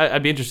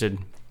I'd be interested.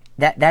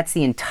 That's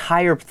the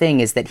entire thing,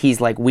 is that he's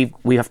like, we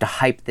have to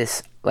hype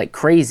this like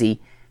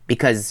crazy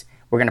because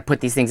we're going to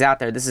put these things out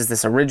there. This is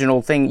this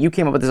original thing. You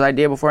came up with this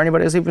idea before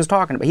anybody else even was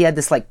talking about. He had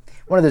this like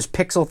one of those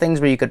pixel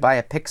things where you could buy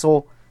a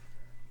pixel,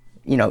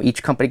 you know,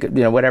 each company could,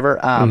 you know, whatever.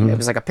 It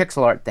was like a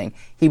pixel art thing.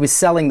 He was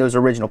selling those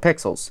original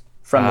pixels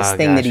from this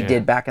thing that he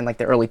did back in like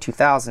the early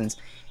 2000s.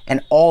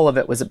 And all of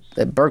it was,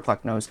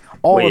 Birdcluck knows,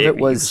 all of it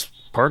was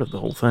part of the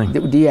whole thing.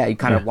 Yeah, he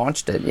kind of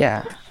launched it,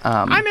 yeah.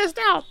 I missed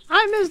out.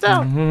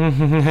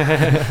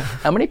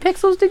 How many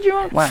pixels did you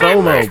own? Wow.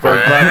 FOMO,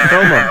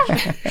 Birdcluck,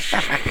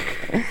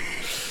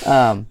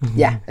 FOMO.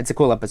 Yeah, it's a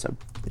cool episode.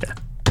 Yeah.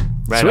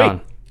 Right Sweet.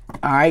 on.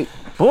 All right.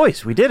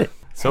 Boys, we did it.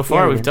 So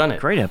far, we've done it.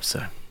 Great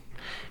episode.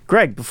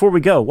 Greg, before we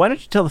go, why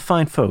don't you tell the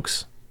fine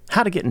folks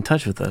how to get in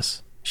touch with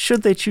us,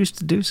 should they choose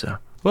to do so?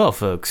 Well,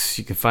 folks,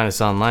 you can find us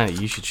online at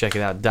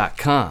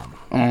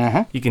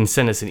youshouldcheckitout.com. You can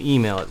send us an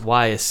email at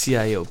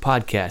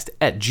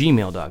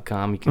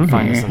ysciopodcast@gmail.com. You can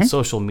find us on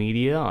social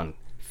media on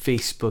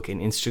Facebook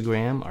and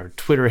Instagram. Our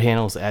Twitter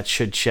handles at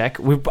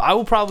shouldcheck. I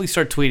will probably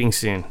start tweeting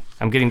soon.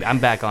 I'm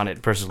back on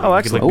it personally. Oh,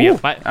 excellent. All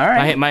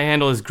right. My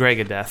handle is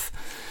Gregadeath.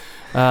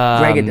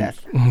 Gregadeath.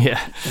 Yeah.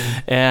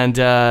 And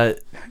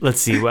let's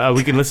see. Well,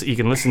 you can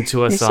listen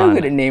to us You're so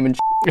good at naming.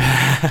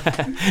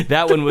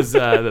 That one was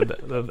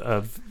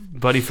a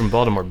buddy from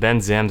Baltimore, Ben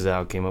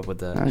Zamzow, came up with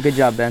that. Oh, good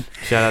job, Ben.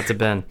 Shout out to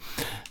Ben.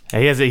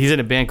 He's in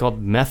a band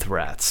called Meth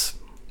Rats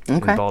in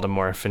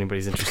Baltimore, if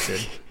anybody's interested.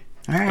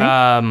 All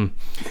right.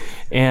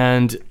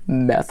 And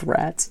Meth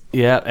rats.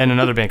 yeah, and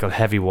another band called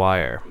Heavy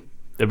Wire.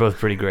 They're both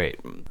pretty great.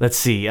 Let's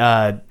see.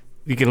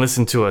 You can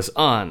listen to us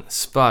on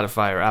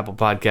Spotify or Apple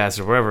Podcasts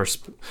or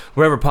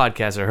wherever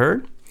podcasts are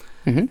heard.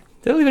 Mm-hmm.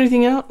 Did I leave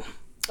anything out?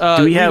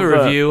 Do we have a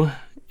review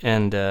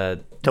and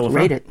tell a friend?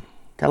 Rate it.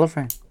 Tell a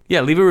friend.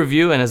 Yeah, leave a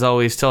review, and as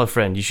always, tell a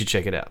friend. You should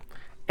check it out.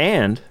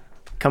 And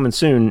coming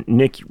soon,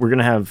 Nick, we're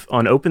gonna have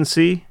on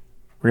OpenSea.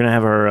 We're gonna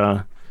have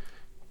our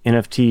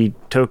NFT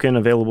token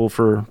available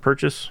for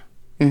purchase.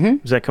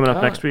 Mm-hmm. Is that coming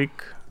up next week?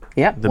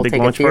 Yep. The we'll big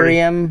take launch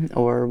Ethereum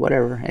or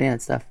whatever, any of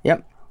that stuff.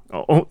 Yep.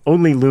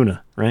 Only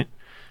Luna, right?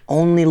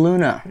 Only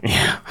Luna.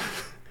 Yeah.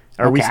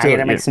 I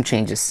gotta make some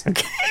changes.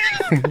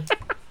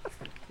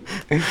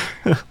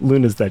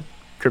 Luna's that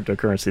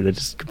cryptocurrency that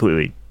just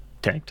completely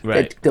tanked.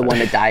 Right. The one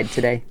that died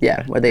today.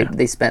 Yeah, where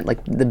they spent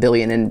like the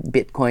billion in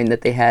Bitcoin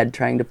that they had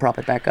trying to prop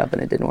it back up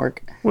and it didn't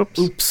work. Whoops.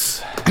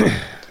 Oops.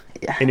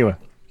 Yeah. Anyway.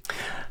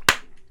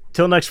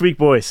 Till next week,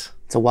 boys.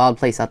 It's a wild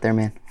place out there,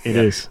 man. It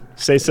is.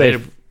 Stay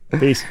safe. Later.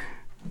 Peace.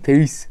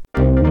 Peace.